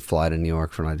got pulled to fly to New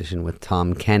York for an audition with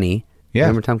Tom Kenny. Yeah,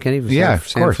 remember Tom Kenny?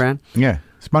 Of course. Fran? Yeah,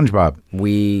 SpongeBob.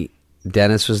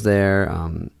 Dennis was there.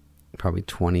 Probably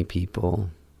 20 people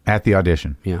at the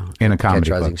audition. Yeah, in a comedy Catch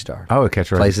club. Rising Star. Oh, a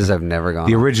Catch Rising Places Star. I've never gone.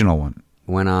 The on. original one.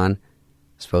 Went on.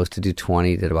 Supposed to do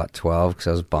 20. Did about 12 because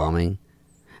I was bombing.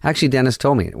 Actually, Dennis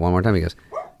told me one more time. He goes,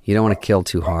 "You don't want to kill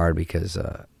too hard because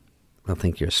they'll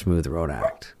think you're a smooth road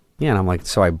act." Yeah, and I'm like,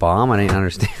 so I bomb? I didn't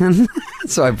understand.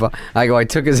 So I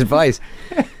took his advice.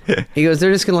 He goes,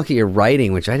 they're just going to look at your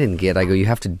writing, which I didn't get. I go, you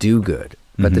have to do good.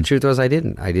 But the truth was I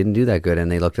didn't do that good.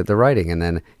 And they looked at the writing. And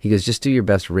then he goes, just do your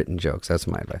best written jokes. That's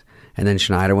my advice. And then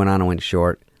Schneider went on and went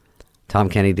short. Tom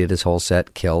Kenny did his whole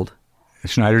set, killed.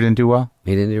 Schneider didn't do well?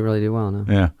 He didn't really do well,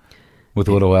 no. Yeah. With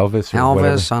a little Elvis?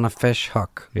 Elvis on a fish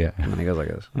hook. Yeah. And then he goes like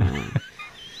this.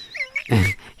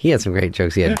 He had some great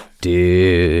jokes. He had,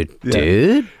 dude.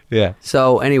 Yeah.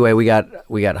 So anyway, we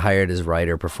got hired as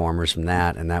writer performers from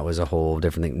that, and that was a whole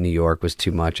different thing. New York was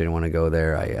too much. I didn't want to go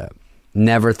there. I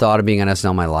never thought of being on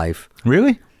SNL in my life.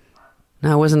 Really?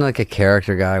 No, I wasn't like a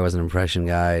character guy. I wasn't an impression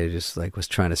guy. I just like was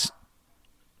trying to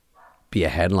be a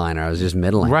headliner. I was just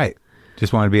middling. Right.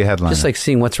 Just wanted to be a headliner. Just like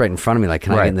seeing what's right in front of me. Like,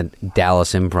 can I get in the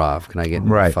Dallas Improv? Can I get in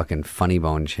the fucking Funny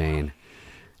Bone chain?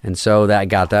 And so I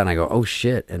got that, and I go, oh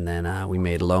shit. And then we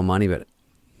made low money, but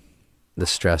the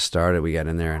stress started. We got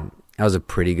in there, and I was a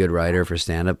pretty good writer for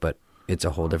stand-up, but it's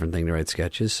a whole different thing to write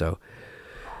sketches, so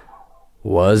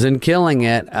wasn't killing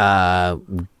it.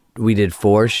 We did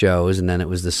 4 shows, and then it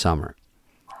was the summer,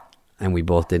 and we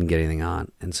both didn't get anything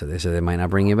on. And so they said they might not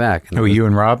bring you back. And you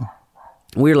and Rob?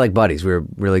 We were like buddies. We were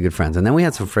really good friends. And then we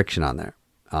had some friction on there.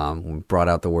 We brought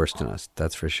out the worst in us,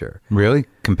 that's for sure. Really?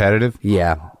 Competitive?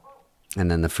 Yeah. And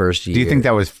then the first year... Do you think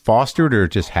that was fostered or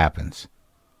it just happens?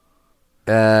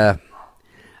 I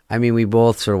I mean, we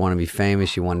both sort of want to be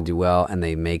famous. You want to do well, and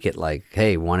they make it like,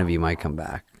 hey, one of you might come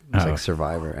back. It's like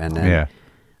Survivor. And then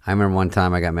I remember one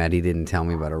time I got mad. He didn't tell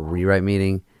me about a rewrite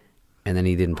meeting, and then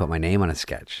he didn't put my name on a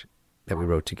sketch that we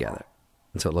wrote together.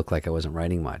 And so it looked like I wasn't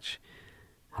writing much.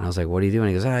 And I was like, what are you doing?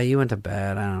 He goes, you went to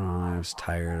bed. I don't know. I was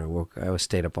tired. I was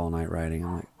stayed up all night writing.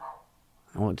 I'm like,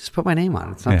 well, just put my name on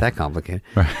it. It's not that complicated.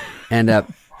 Right. And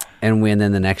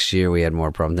then the next year we had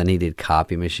more problems. Then he did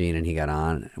Copy Machine and he got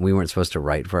on. We weren't supposed to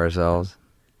write for ourselves.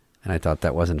 And I thought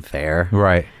that wasn't fair.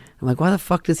 Right. I'm like, why the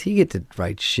fuck does he get to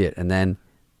write shit? And then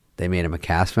they made him a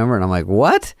cast member. And I'm like,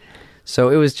 what? So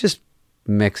it was just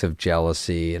a mix of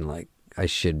jealousy and like I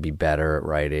should be better at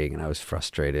writing. And I was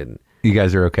frustrated. You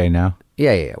guys are okay now?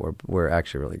 Yeah. We're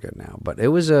actually really good now. But it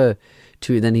was he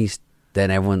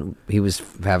was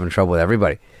having trouble with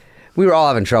everybody. We were all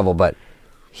having trouble, but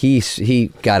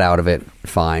he got out of it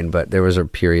fine. But there was a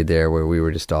period there where we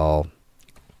were just all,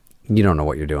 you don't know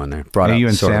what you're doing there. You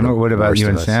and Sandler? What about you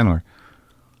and Sandler?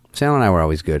 Sandler and I were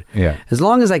always good. Yeah. As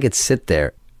long as I could sit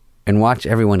there and watch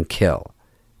everyone kill.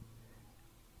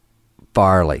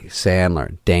 Farley,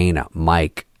 Sandler, Dana,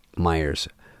 Mike Myers,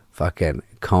 fucking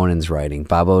Conan's writing,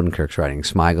 Bob Odenkirk's writing,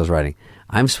 Smigel's writing.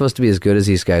 I'm supposed to be as good as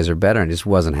these guys or better, and it just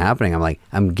wasn't happening. I'm like,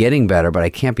 I'm getting better, but I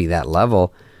can't be that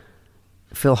level.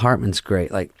 Phil Hartman's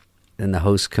great. Like, then the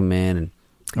hosts come in,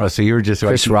 and so you were just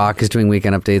Chris Rock is doing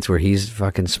weekend updates where he's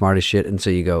fucking smart as shit, and so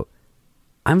you go,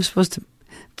 I'm supposed to.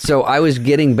 So I was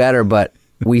getting better, but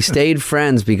we stayed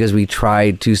friends because we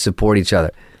tried to support each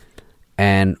other.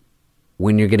 And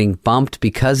when you're getting bumped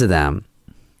because of them,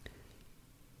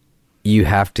 you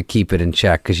have to keep it in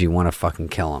check because you want to fucking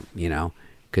kill them, you know?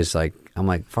 Because, like, I'm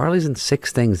like, Farley's in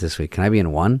 6 things this week. Can I be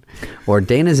in 1? Or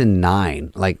Dana's in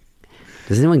 9. Like,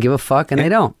 does anyone give a fuck? And they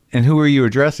don't. And who were you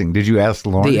addressing? Did you ask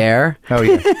Lauren? The Air. Oh,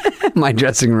 yeah. My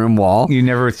dressing room wall. You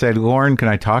never said, Lauren, can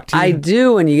I talk to you? I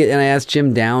do. And I asked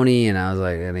Jim Downey, and I was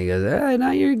like, and he goes,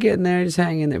 now you're getting there. Just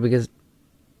hang in there.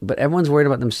 But everyone's worried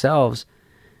about themselves,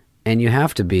 and you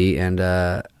have to be. And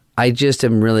I just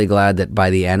am really glad that by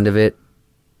the end of it,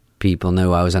 people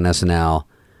knew I was on SNL.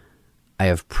 I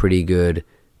have pretty good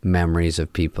memories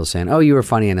of people saying, "Oh, you were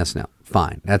funny on SNL."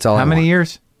 Fine, that's all. How many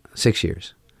years? 6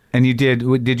 years. And you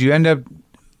did you end up?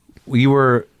 You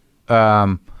were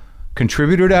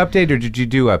contributor to Update, or did you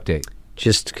do Update?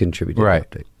 Just contributed right.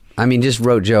 to Update. I mean, just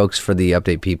wrote jokes for the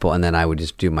Update people, and then I would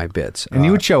just do my bits. And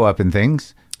you would show up in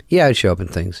things. Yeah, I'd show up in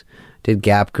things. Did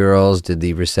Gap Girls? Did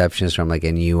the receptionist from like,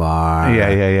 and you are?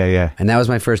 Yeah. And that was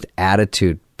my first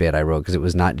attitude bit I wrote because it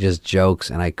was not just jokes,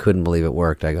 and I couldn't believe it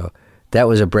worked. I go, that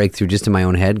was a breakthrough just in my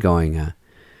own head going,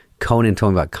 Conan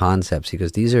told me about concepts. He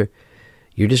goes,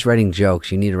 you're just writing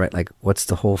jokes. You need to write, like, what's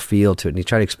the whole feel to it? And he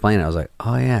tried to explain it. I was like,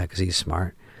 oh, yeah, because he's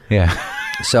smart. Yeah.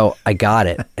 So I got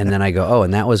it. And then I go, oh,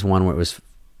 and that was one where it was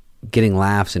getting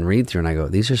laughs and read through. And I go,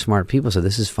 these are smart people, so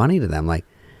this is funny to them. Like,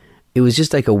 it was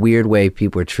just like a weird way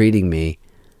people were treating me.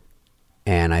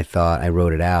 And I thought, I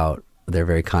wrote it out. They're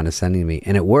very condescending to me,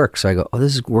 and it works. So I go, oh,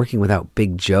 this is working without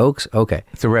big jokes. Okay,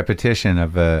 it's a repetition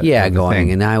of a going.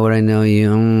 Thing. And now would I know you?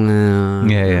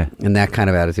 Yeah. And that kind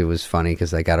of attitude was funny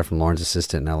because I got it from Lauren's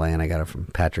assistant in LA, and I got it from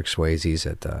Patrick Swayze's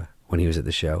when he was at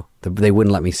the show. They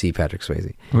wouldn't let me see Patrick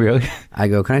Swayze. Really? I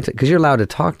go, can I? Because you're allowed to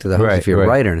talk to the host if you're a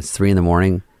writer, and it's 3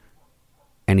 a.m,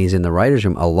 and he's in the writer's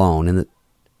room alone,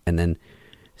 and then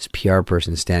this PR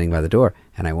person is standing by the door,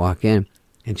 and I walk in,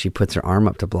 and she puts her arm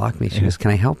up to block me. She goes,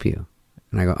 "Can I help you?"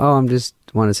 And I go, "Oh, I'm just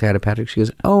want to say hi to Patrick." She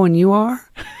goes, "Oh, and you are?"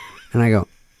 And I go,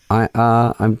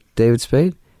 I'm David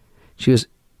Spade." She goes,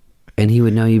 "And he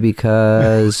would know you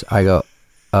because..." I go,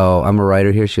 "Oh, I'm a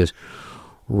writer here." She goes,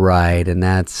 "Right, and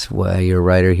that's why you're a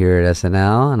writer here at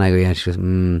SNL?" And I go, "Yeah." She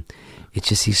goes, "It's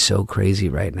just he's so crazy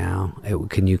right now.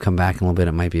 Can you come back in a little bit?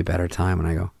 It might be a better time." And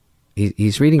I go,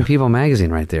 he's reading People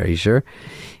magazine right there. Are you sure?"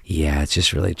 "Yeah, it's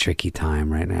just really a tricky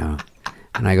time right now."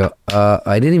 And I go,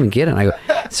 I didn't even get it. And I go,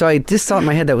 so I just thought in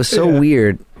my head that was so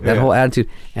weird, that whole attitude.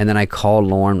 And then I called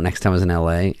Lauren next time I was in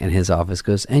LA, and his office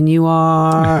goes, "And you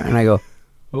are?" And I go,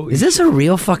 "Is this a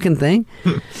real fucking thing?"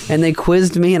 And they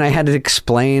quizzed me, and I had to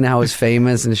explain how I was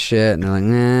famous and shit. And they're like,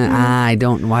 I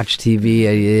don't watch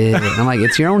TV. And I'm like,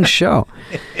 it's your own show.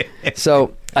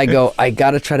 So I go, I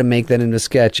got to try to make that into a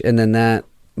sketch. And then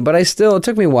but it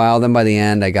took me a while. Then by the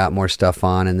end, I got more stuff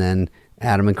on, and then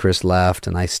Adam and Chris left,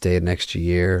 and I stayed an extra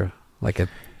year, like a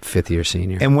 5th-year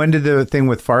senior. And when did the thing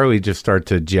with Farley just start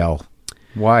to gel?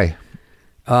 Why?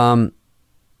 Were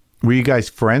you guys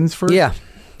friends first? Yeah,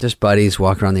 just buddies,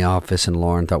 walking around the office, and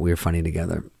Lauren thought we were funny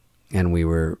together. And we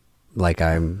were, like,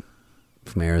 I'm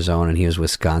from Arizona, and he was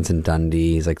Wisconsin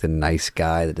Dundee. He's like the nice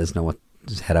guy that doesn't know what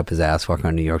his head up his ass walking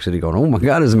on New York City going, oh my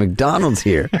God, there's a McDonald's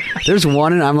here. There's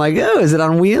one. And I'm like, oh, is it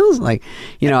on wheels? Like,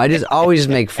 I just always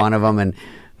make fun of him. And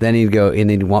then he'd go and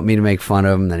he'd want me to make fun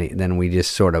of him. Then we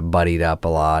just sort of buddied up a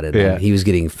lot. And then he was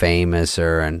getting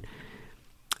famouser. And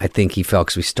I think he felt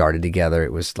because we started together,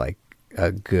 it was like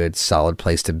a good, solid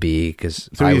place to be because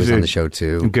I was on the show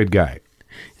too. Good guy.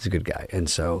 He's a good guy. And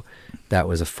so that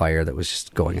was a fire that was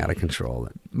just going out of control.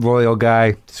 Loyal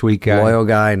guy, sweet guy. Loyal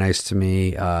guy, nice to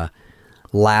me.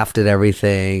 Laughed at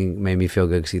everything, made me feel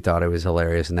good because he thought it was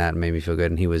hilarious and that made me feel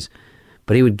good. And he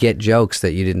would get jokes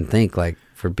that you didn't think, like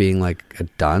for being like a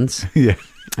dunce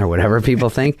or whatever people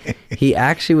think. He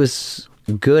actually was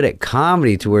good at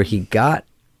comedy to where he got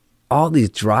all these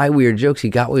dry, weird jokes. He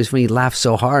got always when he laughed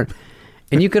so hard.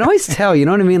 And you can always tell, you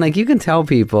know what I mean? Like you can tell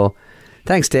people,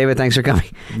 thanks, David. Thanks for coming.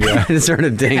 Yeah. Sort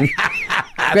of ding.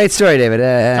 Great story, David.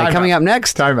 Coming up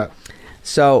next. Time up.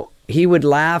 So he would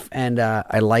laugh, and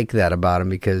I like that about him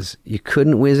because you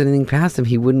couldn't whiz anything past him.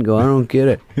 He wouldn't go, I don't get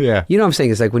it. Yeah. You know what I'm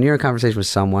saying? It's like when you're in a conversation with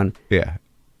someone,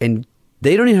 and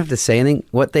they don't even have to say anything.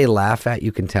 What they laugh at,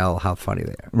 you can tell how funny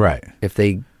they are. Right. If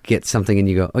they get something and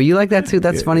you go, oh, you like that too?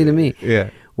 That's funny to me. Yeah.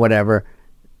 Whatever.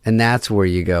 And that's where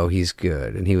you go, he's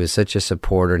good. And he was such a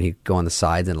supporter, and he'd go on the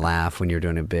sides and laugh when you're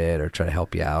doing a bit or try to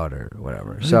help you out or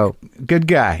whatever. So good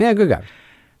guy. Yeah, good guy.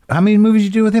 How many movies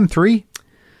did you do with him? 3?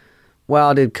 Well,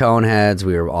 I did Coneheads.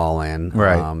 We were all in.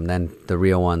 Right. Then the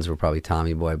real ones were probably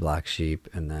Tommy Boy, Black Sheep,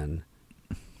 and then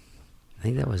I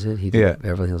think that was it. He did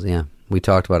Beverly Hills. Yeah. We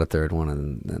talked about a third one,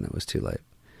 and then it was too late.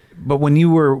 But when you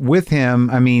were with him,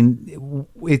 I mean,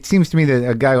 it seems to me that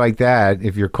a guy like that,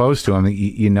 if you're close to him,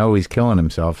 you know he's killing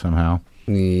himself somehow.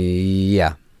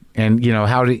 Yeah. And,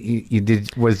 how did you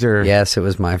did, was there... Yes, it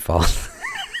was my fault.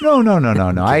 No.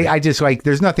 I just like,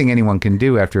 there's nothing anyone can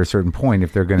do after a certain point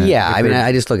if they're going to... Yeah, I mean,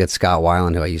 I just look at Scott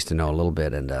Weiland, who I used to know a little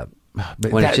bit, and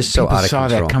when it's just so out of control. People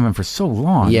saw that coming for so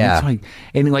long. Yeah.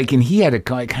 And he had a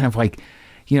kind of like...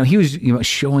 he was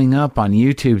showing up on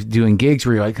YouTube doing gigs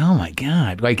where you're like, oh my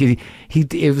God. Like it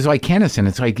was like Kennison.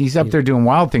 It's like he's up there doing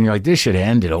Wild Thing. You're like, this should have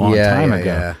ended a long time ago.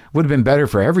 Yeah. Would have been better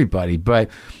for everybody. But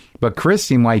Chris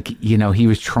seemed like, he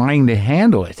was trying to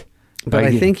handle it. But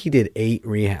I think he did 8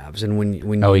 rehabs. And when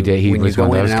he did. He was one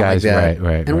of those guys. Like that,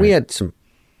 right. And we had some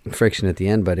friction at the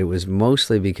end, but it was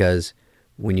mostly because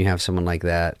when you have someone like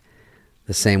that,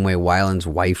 the same way Weiland's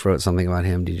wife wrote something about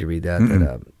him. Did you read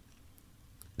that?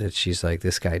 That she's like,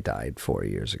 this guy died 4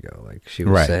 years ago. Like she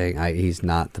was saying, he's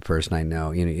not the person I know.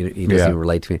 He doesn't even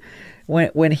relate to me.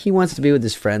 When he wants to be with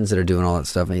his friends that are doing all that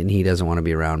stuff, and he doesn't want to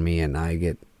be around me, and I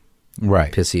get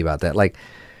pissy about that. Like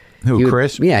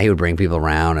Chris? Yeah, he would bring people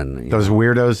around, and those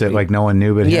weirdos that like no one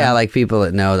knew but him. Yeah, like people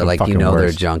that know that like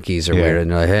they're junkies or weird, and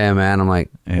they're like, hey man, I'm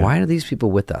like, why are these people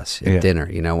with us at dinner?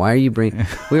 Why are you bringing?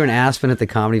 We were in Aspen at the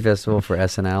comedy festival for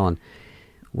SNL, and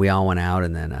we all went out,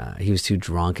 and then he was too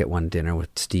drunk at one dinner with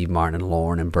Steve Martin and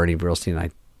Lauren and Bernie Brillstein.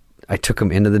 And I took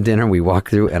him into the dinner. We walked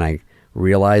through, and I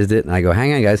realized it, and I go,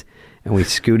 hang on, guys. And we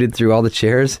scooted through all the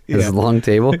chairs. This long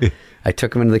table. I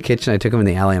took him into the kitchen. I took him in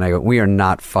the alley, and I go, we are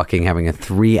not fucking having a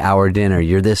 3-hour dinner.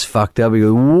 You're this fucked up. He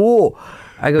goes, whoa.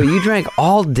 I go, you drank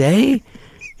all day?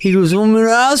 He goes, I'm in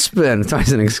Aspen. It's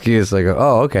always an excuse. I go,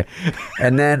 oh, okay.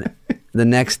 And then the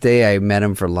next day I met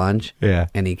him for lunch. Yeah.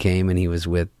 And he came, and he was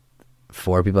with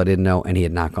 4 people I didn't know, and he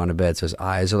had not gone to bed. So his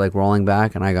eyes are like rolling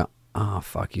back, and I go, oh,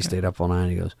 fuck, you stayed up all night.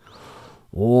 He goes,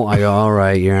 oh, I go, all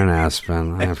right, you're in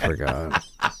Aspen. I forgot.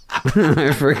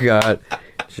 I forgot.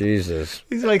 Jesus.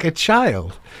 He's like a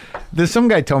child. There's some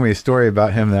guy told me a story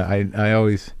about him that I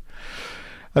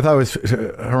thought was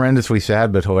horrendously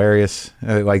sad but hilarious.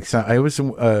 I was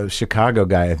a Chicago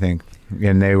guy, I think,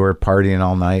 and they were partying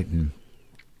all night,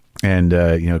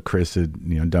 and Chris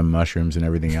had done mushrooms and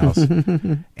everything else,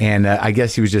 and I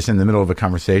guess he was just in the middle of a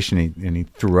conversation, and he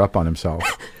threw up on himself.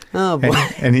 Oh boy!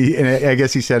 And I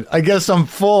guess he said, "I guess I'm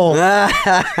full."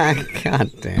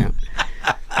 God damn.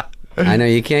 I know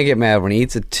you can't get mad when he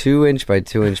eats a 2-inch by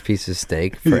 2-inch piece of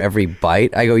steak for every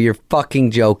bite. I go, you're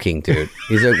fucking joking, dude.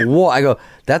 He's like, whoa. I go,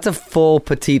 that's a full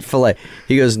petite fillet.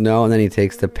 He goes, no. And then he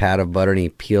takes the pat of butter and he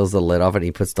peels the lid off it and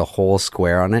he puts the whole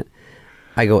square on it.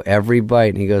 I go, every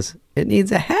bite. And he goes, it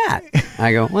needs a hat.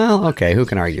 I go, well, okay, who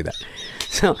can argue that?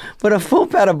 So, but a full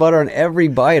pat of butter on every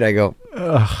bite, I go,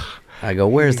 ugh. I go,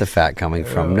 where's the fat coming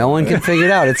from? No one can figure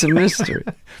it out. It's a mystery.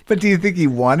 But do you think he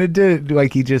wanted to,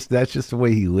 that's just the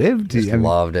way he lived? Just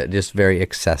loved it. Just very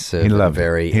excessive. He loved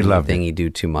anything he'd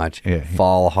do too much. Yeah.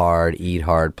 Fall hard, eat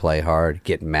hard, play hard,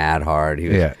 get mad hard.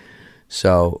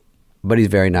 So, but he's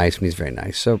very nice when he's very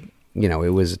nice. So,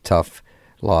 it was a tough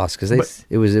loss because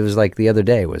it was like the other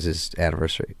day was his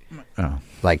anniversary. Oh.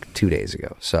 Like 2 days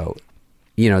ago. So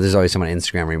there's always someone on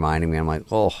Instagram reminding me. I'm like,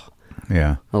 oh,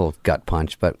 yeah, a little gut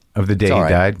punch. But of the day he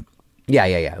died. Yeah.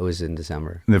 It was in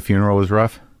December. The funeral was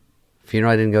rough.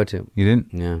 Funeral I didn't go to. You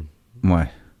didn't? Yeah.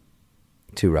 Why?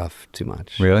 Too rough. Too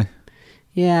much. Really?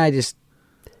 Yeah.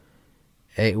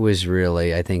 It was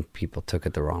really. I think people took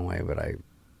it the wrong way, but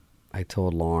I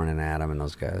told Lauren and Adam and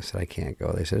those guys, I said, I can't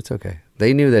go. They said, it's okay.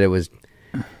 They knew that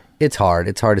it's hard.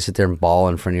 It's hard to sit there and bawl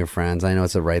in front of your friends. I know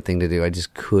it's the right thing to do. I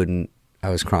just couldn't. I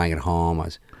was crying at home.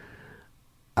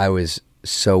 I was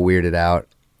so weirded out.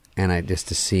 And just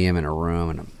to see him in a room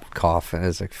and a coffin, I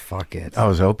was like, fuck it. Oh, it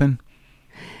was open?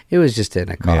 It was just in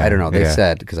a coffin. Yeah, I don't know. They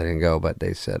said, because I didn't go, but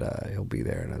they said he'll be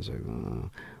there. And I was like, oh.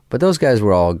 But those guys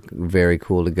were all very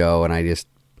cool to go. And I just,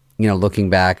 looking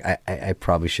back, I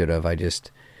probably should have. I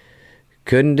just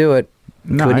couldn't do it.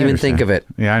 No, couldn't even think of it.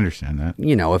 Yeah, I understand that.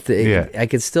 I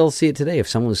could still see it today. If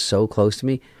someone was so close to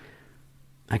me,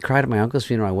 I cried at my uncle's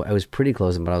funeral. I was pretty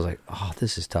close, but I was like, oh,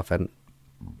 this is tough.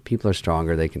 People are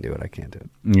stronger. They can do it. I can't do it.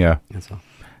 Yeah. That's all.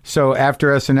 So after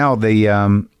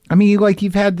SNL,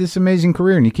 you've had this amazing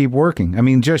career and you keep working. I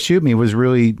mean, Just Shoot Me was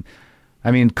really,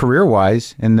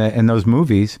 career-wise in those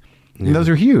movies, those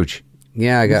are huge.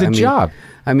 Yeah, it's a job.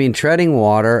 Treading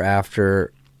water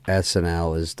after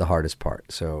SNL is the hardest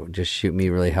part. So Just Shoot Me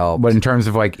really helped. But in terms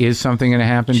of is something going to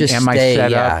happen? Just Am stay, I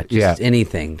set up? Just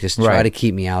anything. Just try to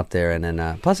keep me out there. And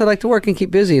then, plus I like to work and keep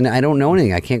busy. And I don't know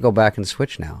anything. I can't go back and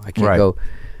switch now. I can't go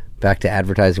back to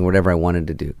advertising, whatever I wanted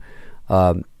to do.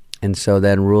 And so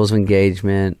then Rules of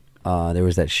Engagement. There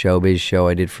was that Showbiz show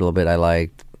I did for a little bit. I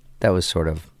liked. That was sort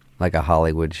of like a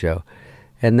Hollywood show.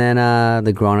 And then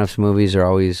the Grown Ups movies are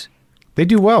always. They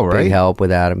do well, right? Big help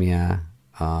with Adam, yeah.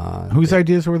 Whose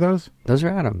ideas were those? Those are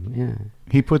Adam, yeah.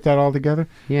 He put that all together?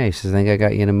 Yeah, he says, I think I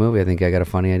got you in a movie. I think I got a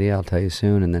funny idea. I'll tell you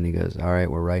soon. And then he goes, all right,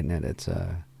 we're writing it. It's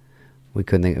we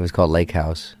couldn't think, it was called Lake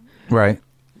House. Right.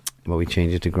 But we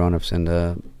changed it to Grown Ups,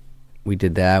 and we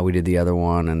did that. We did the other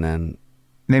one, and then...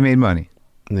 They made money.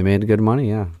 They made good money,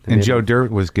 yeah. And Joe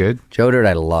Dirt was good? Joe Dirt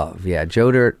I love, yeah.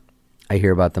 Joe Dirt I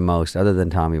hear about the most. Other than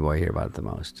Tommy Boy, I hear about it the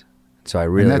most. So I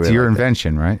really, and that's really your like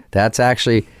invention, right? That's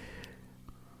actually,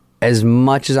 as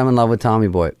much as I'm in love with Tommy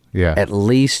Boy, at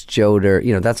least Joe Dirt,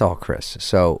 that's all Chris.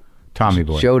 So Tommy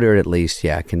Boy. Joe Dirt at least,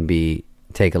 can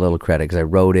take a little credit because I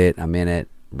wrote it, I'm in it.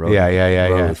 Wrote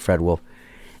it with Fred Wolf.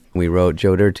 We wrote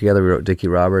Joe Dirt together, we wrote Dickie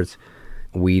Roberts.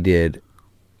 We did,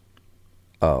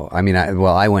 I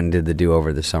went and did the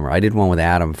Do-Over this summer. I did one with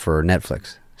Adam for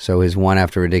Netflix. So his one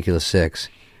after Ridiculous Six.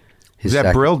 Is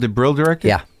that Brill? Did Brill direct it?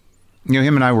 Yeah.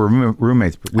 Him and I were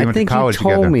roommates. We went to college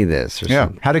together. I think you told me this. Or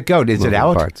something. How'd it go? Is it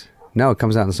out? Parts. No, it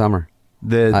comes out in summer.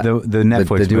 The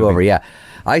Netflix the Do-Over, movie. Yeah.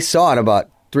 I saw it about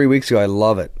 3 weeks ago. I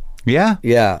love it. Yeah?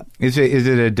 Yeah. Is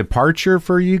it a departure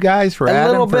for you guys, for Adam?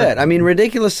 A little bit.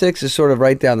 Ridiculous Six is sort of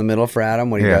right down the middle for Adam,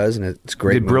 what he does, and it's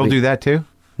great. Did Brill do that too?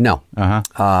 No.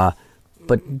 Uh-huh.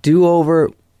 But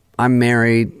Do-Over, I'm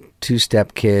married, 2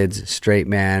 stepkids, straight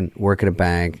man, work at a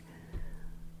bank.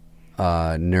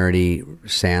 Nerdy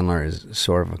Sandler is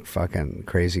sort of a fucking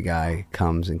crazy guy,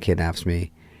 comes and kidnaps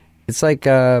me. It's like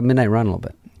Midnight Run a little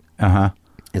bit. Uh-huh.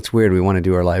 It's weird. We want to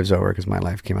do our lives over because my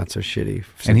life came out so shitty.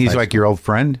 And he's like your old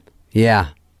friend? Yeah,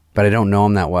 but I don't know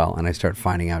him that well, and I start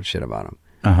finding out shit about him.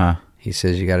 Uh-huh. He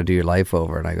says, you got to do your life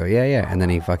over, and I go, yeah. And then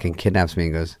he fucking kidnaps me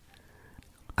and goes,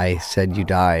 I said you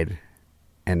died,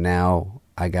 and now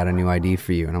I got a new ID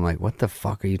for you. And I'm like, what the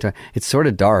fuck are you talking? It's sort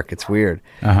of dark. It's weird.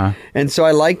 Uh-huh. And so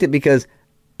I liked it because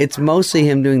it's mostly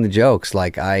him doing the jokes.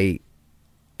 Like I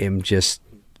am just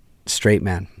straight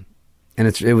man. And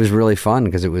it was really fun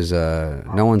because it was,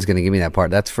 no one's going to give me that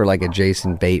part. That's for like a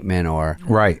Jason Bateman or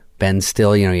Ben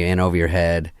Still, you're in over your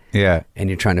head. Yeah. And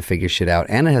you're trying to figure shit out.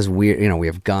 And it has weird, we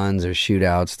have guns, there's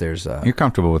shootouts, there's... You're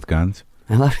comfortable with guns.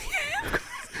 I love it.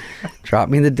 Drop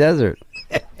me in the desert.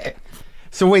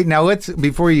 So wait, now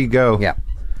before you go. Yeah.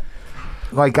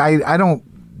 Like I don't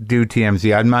do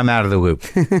TMZ. I'm out of the loop.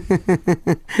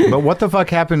 But what the fuck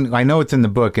happened? I know it's in the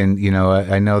book, and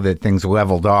I know that things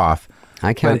leveled off.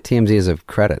 I count TMZ as a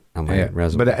credit on my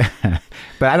resume.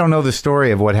 But I don't know the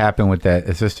story of what happened with that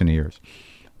assistant of yours.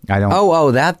 I don't.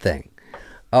 Oh, that thing.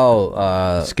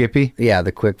 Oh, Skippy. Yeah,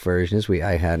 the quick version is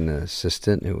I had an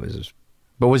assistant who was.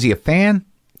 But was he a fan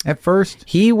at first?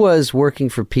 He was working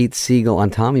for Pete Siegel on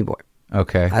Tommy Boy.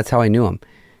 Okay, that's how I knew him.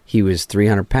 He was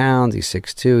 300 pounds. He's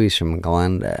 6'2". He's from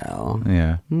Glendale.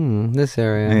 Yeah, this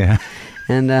area. Yeah,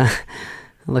 and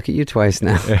look at you twice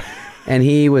now. And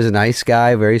he was a nice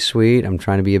guy, very sweet. I'm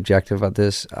trying to be objective about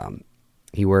this.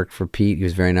 He worked for Pete. He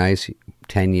was very nice.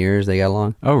 10 years, they got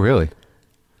along. Oh, really?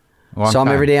 Saw him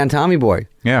every day on Tommy Boy.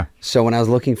 Yeah. So when I was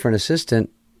looking for an assistant,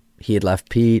 he had left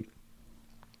Pete.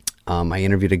 I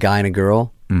interviewed a guy and a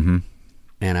girl. Mm-hmm.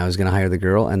 and I was going to hire the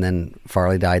girl, and then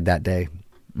Farley died that day.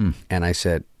 And I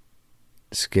said,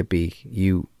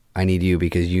 Skippy, I need you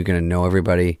because you're going to know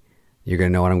everybody. You're going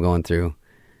to know what I'm going through.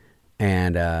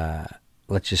 And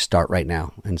let's just start right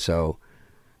now. And so,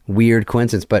 weird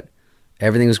coincidence, but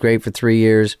everything was great for 3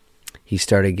 years. He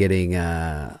started getting,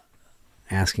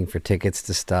 asking for tickets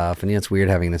to stuff. And it's weird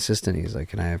having an assistant. He's like,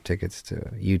 can I have tickets to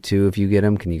U2 if you get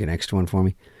them? Can you get an extra one for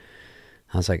me?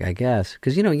 I was like, I guess.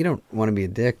 Because, you don't want to be a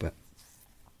dick, but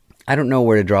I don't know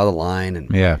where to draw the line.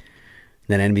 And yeah.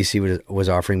 Then NBC was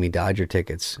offering me Dodger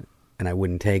tickets, and I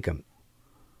wouldn't take them.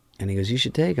 And he goes, you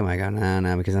should take them. I go,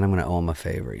 no, because then I'm going to owe him a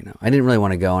favor, I didn't really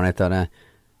want to go, and I thought,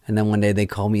 And then one day they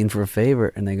called me in for a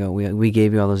favor, and they go, we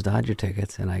gave you all those Dodger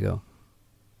tickets. And I go,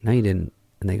 no, you didn't.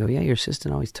 And they go, yeah, your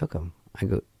assistant always took them. I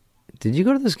go, did you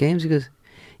go to those games? He goes,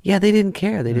 yeah, they didn't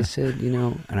care. They just said,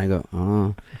 And I go,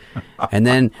 oh. And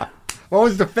then... What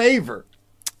was the favor?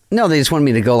 No, they just wanted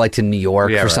me to go to New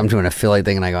York for some to an affiliate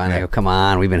thing, and I go, come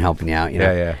on, we've been helping you out,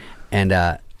 Yeah.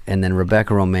 And then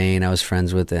Rebecca Romaine, I was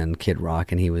friends with, and Kid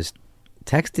Rock, and he would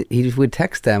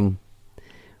text them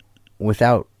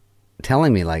without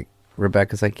telling me.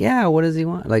 Rebecca's like, yeah, what does he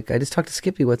want? I just talked to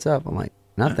Skippy, what's up? I'm like,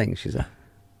 nothing. She's like,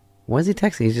 what is he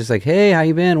texting? He's just like, hey, how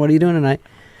you been? What are you doing tonight?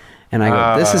 And I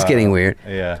go, this is getting weird.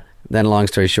 Yeah. Then, long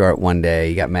story short, one day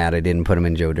he got mad I didn't put him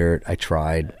in Joe Dirt. I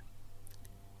tried.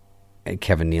 And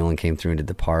Kevin Nealon came through and did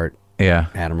the part. Yeah.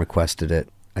 Adam requested it.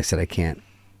 I said, I can't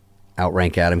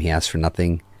outrank Adam. He asked for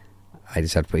nothing. I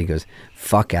just had to he goes,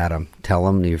 fuck Adam. Tell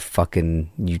him you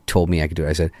told me I could do it.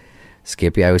 I said,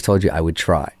 Skippy, I always told you I would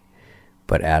try.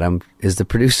 But Adam is the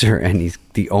producer, and he's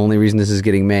the only reason this is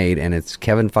getting made, and it's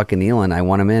Kevin fucking Nealon. I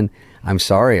want him in. I'm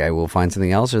sorry. I will find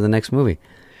something else or the next movie.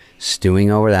 Stewing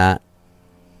over that.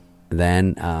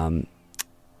 Then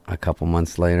a couple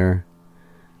months later,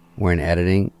 we're in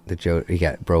editing. He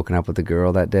got broken up with the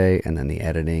girl that day, and then the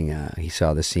editing, he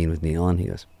saw the scene with Nealon. He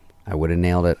goes, I would have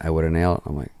nailed it.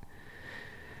 I'm like,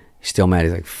 he's still mad.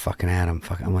 He's like, fucking Adam.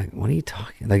 I'm like, what are you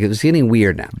talking? It was getting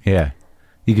weird now. Yeah.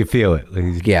 You could feel it.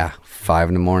 Yeah.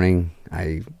 5 a.m,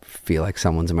 I feel like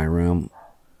someone's in my room.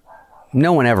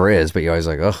 No one ever is, but you're always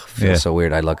like, ugh, feels so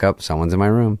weird. I look up, someone's in my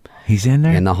room. He's in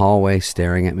there? In the hallway,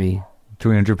 staring at me.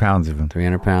 300 pounds of him.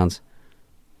 300 pounds.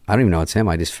 I don't even know it's him.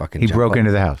 I just fucking He broke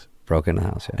into the house. Broke into the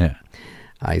house, yeah.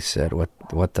 I said,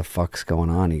 what the fuck's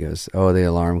going on? He goes, oh, the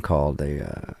alarm called.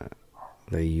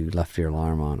 You left your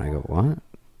alarm on. I go, what?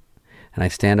 And I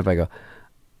stand up, I go,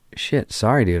 shit,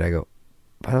 sorry, dude. I go,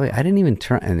 by the way, I didn't even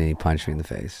turn. And then he punched me in the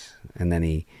face. And then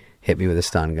he hit me with a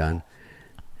stun gun.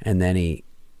 And then he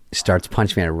starts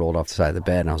punching me. I rolled off the side of the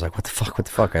bed, and I was like, what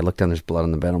the fuck? I looked down, there's blood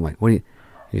on the bed. I'm like, what are you?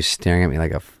 He's staring at me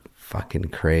like a fucking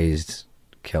crazed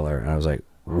killer. And I was like,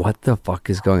 what the fuck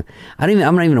is going on?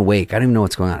 I'm not even awake. I don't even know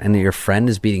what's going on. And your friend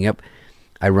is beating up.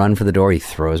 I run for the door. He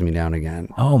throws me down again.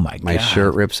 Oh my God. My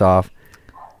shirt rips off.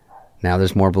 Now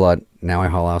there's more blood. Now I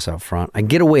haul house out front. I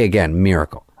get away again.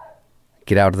 Miracle.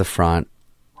 Get out to the front.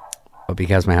 But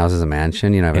because my house is a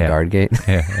mansion, I have a guard gate.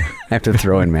 Yeah. I have to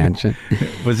throw in mansion.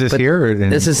 Was this here? Or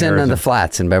this is in the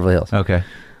flats in Beverly Hills. Okay.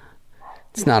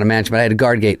 It's not a mansion, but I had a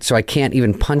guard gate, so I can't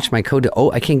even punch my code.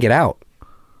 I can't get out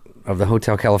of the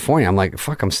Hotel California. I'm like,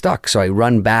 fuck, I'm stuck. So I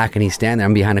run back, and he's standing there.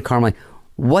 I'm behind a car. I'm like,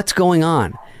 what's going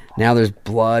on? Now there's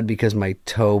blood because my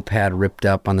toe pad ripped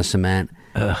up on the cement.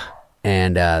 Ugh.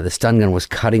 And the stun gun was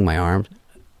cutting my arms.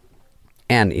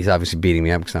 And he's obviously beating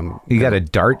me up because I'm... You got a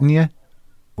dart in you?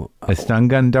 A stun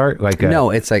gun dart? No,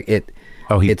 it's like it...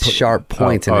 it's sharp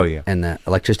points, and the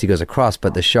electricity goes across,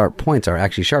 but the sharp points are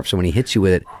actually sharp, so when he hits you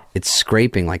with it, it's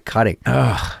scraping, like cutting.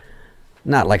 Ugh.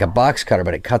 Not like a box cutter,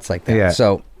 but it cuts like that. Yeah.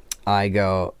 So I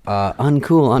go,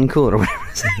 uncool, or whatever.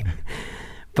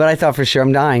 But I thought for sure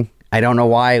I'm dying. I don't know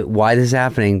why this is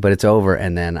happening, but it's over.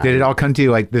 And then... Did it all come to you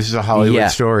like, this is a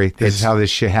Hollywood story? This is how this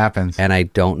shit happens. And I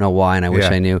don't know why, and I wish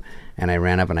I knew. And I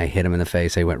ran up and I hit him in the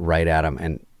face. I went right at him,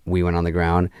 and we went on the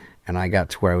ground. And I got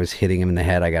to where I was hitting him in the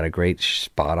head. I got a great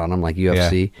spot on him, like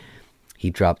UFC. Yeah. He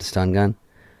dropped the stun gun,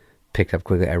 picked up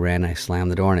quickly. I ran, I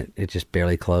slammed the door, and it just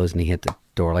barely closed. And he hit the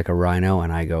door like a rhino.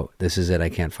 And I go, this is it. I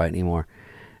can't fight anymore.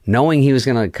 Knowing he was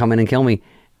going to come in and kill me.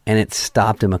 And it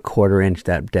stopped him a 1/4 inch,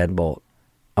 that deadbolt.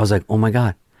 I was like, oh my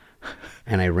God.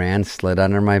 And I ran, slid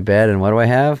under my bed. And what do I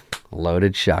have?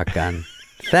 Loaded shotgun.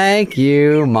 Thank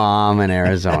you, Mom, in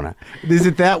Arizona. Is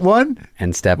it that one?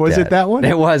 And stepdad. Was it that one?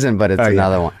 It wasn't, but it's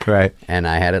another one. Right. And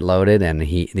I had it loaded, and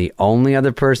the only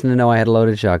other person to know I had a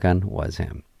loaded shotgun was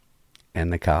him.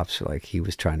 And the cops were like, he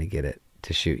was trying to get it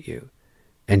to shoot you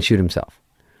and shoot himself.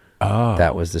 Oh.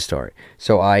 That was the story.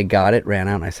 So I got it, ran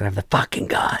out, and I said, I have the fucking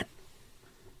gun.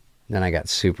 Then I got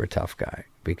super tough guy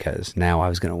because now I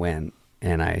was going to win.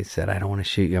 And I said, I don't want to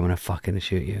shoot you. I'm going to fucking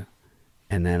shoot you.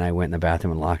 And then I went in the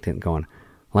bathroom and locked it, going,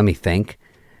 let me think.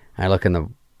 I look in the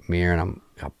mirror and I'm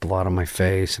got blood on my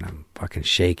face and I'm fucking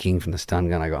shaking from the stun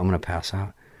gun. I go, I'm going to pass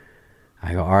out.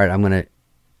 I go, all right, I'm going to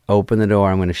open the door.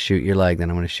 I'm going to shoot your leg. Then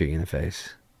I'm going to shoot you in the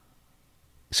face.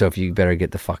 So if you better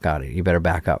get the fuck out of here, you better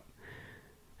back up.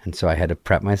 And so I had to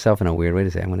prep myself in a weird way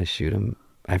to say, I'm going to shoot him.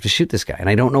 I have to shoot this guy. And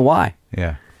I don't know why.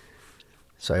 Yeah.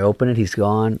 So I open it. He's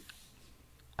gone.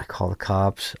 I call the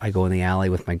cops. I go in the alley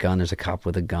with my gun. There's a cop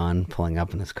with a gun pulling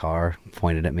up in his car,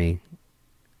 pointed at me.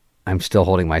 I'm still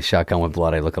holding my shotgun with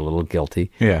blood. I look a little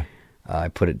guilty. Yeah. I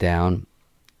put it down.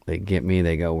 They get me.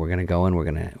 They go, we're going to go in. We're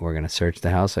going to search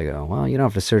the house. I go, well, you don't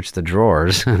have to search the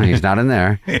drawers. He's not in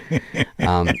there.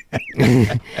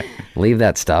 Leave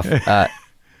that stuff.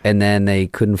 And then they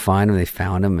couldn't find him. They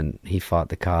found him, and he fought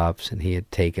the cops, and he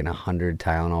had taken 100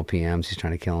 Tylenol PMs. He's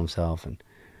trying to kill himself. And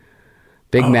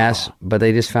big mess. But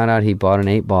they just found out he bought an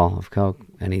 8-ball of Coke,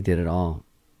 and he did it all.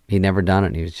 He'd never done it,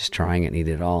 and he was just trying it, and he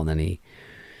did it all. And then he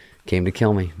came to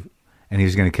kill me. And he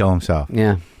was going to kill himself.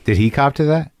 Yeah. Did he cop to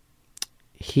that?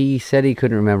 He said he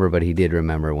couldn't remember, but he did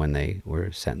remember when they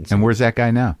were sentenced. And where's that guy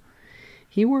now?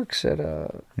 He works at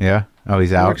Yeah? Oh,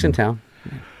 he's out? He works in town.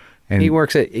 And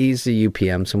he's a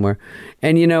UPM somewhere.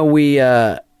 And,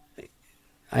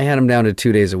 I had him down to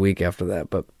 2 days a week after that.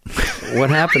 But what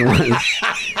happened was,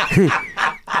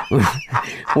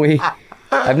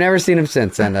 I've never seen him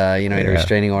since. And, he had a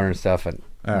restraining order and stuff.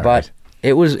 But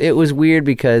it was weird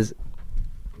because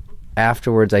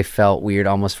afterwards I felt weird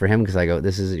almost for him because I go,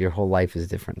 your whole life is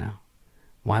different now.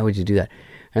 Why would you do that?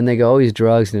 And they go, oh, he's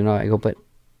drugs. And I go, but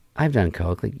I've done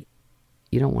Coke. Like,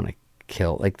 you don't want to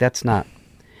kill. Like, that's not,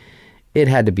 it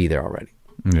had to be there already.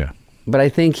 Yeah. But I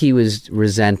think he was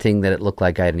resenting that it looked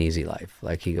like I had an easy life.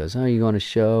 Like he goes, oh, you go on a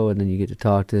show and then you get to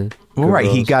talk to Well, right.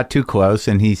 girls. He got too close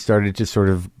and he started to sort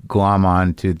of glom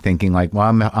on to thinking like, well,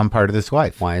 I'm part of this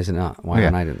life. Why is it not? Why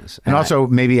aren't I doing this? And also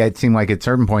maybe it seemed like at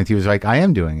certain points he was like, I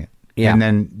am doing it. Yeah. And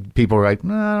then people were like,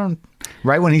 no, I don't.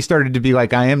 Right when he started to be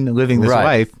like, I am living this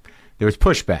life, there was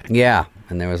pushback. Yeah.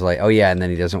 And there was like, oh yeah, and then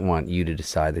he doesn't want you to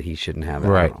decide that he shouldn't have it.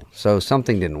 Right. So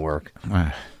something didn't work.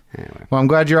 Anyway. Well, I'm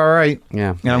glad you're all right.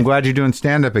 Yeah. And I'm glad you're doing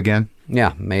stand-up again.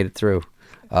 Yeah, made it through.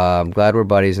 I'm glad we're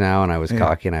buddies now, and I was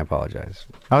cocky, and I apologize.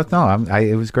 Oh, no,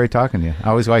 it was great talking to you. I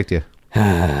always liked you.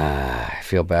 I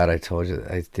feel bad. I told you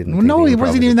I didn't. Think No, the he improv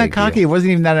wasn't was a even that big cocky. deal. It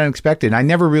wasn't even that unexpected. I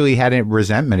never really had any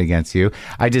resentment against you.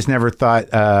 I just never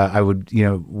thought I would,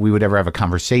 we would ever have a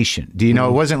conversation. Do you know?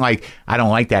 It wasn't like, I don't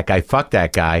like that guy, fuck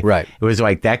that guy. Right. It was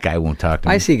like, that guy won't talk to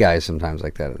me. I see guys sometimes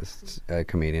like that as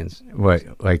comedians. What,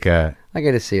 like, I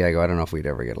get to see. I go, I don't know if we'd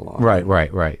ever get along. right.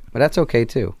 But that's okay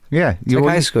too. Yeah. It's like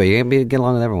high school. You can't get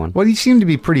along with everyone. Well, you seem to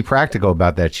be pretty practical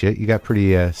about that shit. You got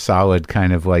pretty solid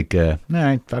kind of like, all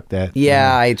right, fuck that.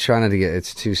 Yeah, I try not to get.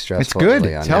 It's too stressful. It's good.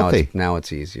 early It's on. healthy. Now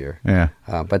it's easier. Yeah.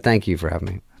 But thank you for having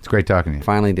me. It's great talking to you.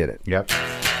 Finally did it. Yep.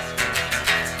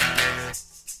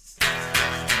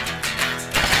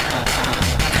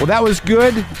 Well, that was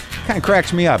good. Kind of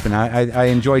cracks me up, and I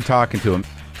enjoy talking to him.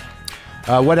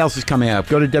 What else is coming up?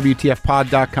 Go to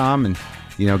WTFpod.com and,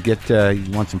 get,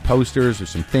 you want some posters or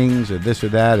some things or this or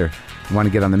that, or you want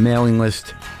to get on the mailing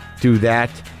list, do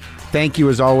that. Thank you,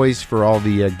 as always, for all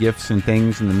the gifts and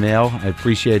things in the mail. I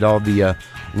appreciate all the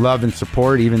love and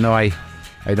support, even though I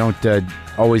don't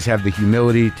always have the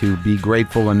humility to be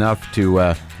grateful enough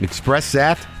to express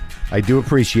that. I do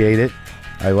appreciate it.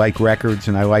 I like records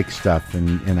and I like stuff,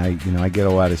 and I get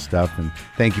a lot of stuff. And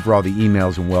thank you for all the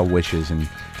emails and well wishes and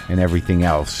everything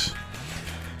else.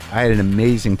 I had an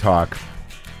amazing talk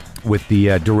with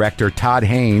the director Todd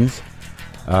Haynes,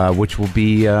 which will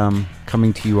be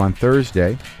coming to you on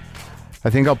Thursday. I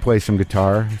think I'll play some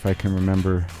guitar if I can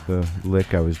remember the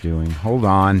lick I was doing. Hold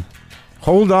on.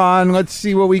 Let's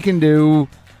see what we can do.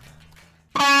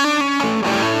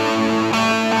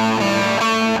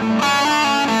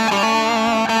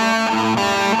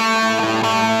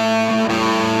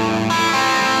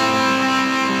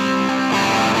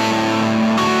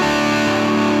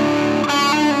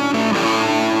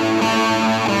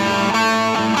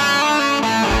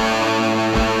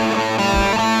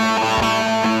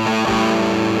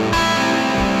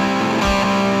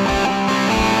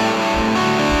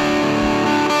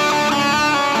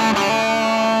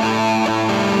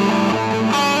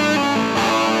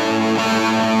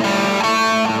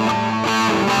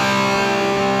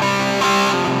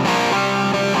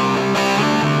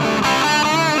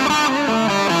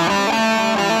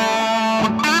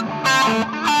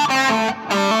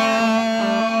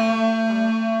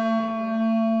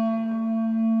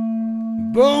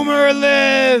 Boomer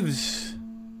lives!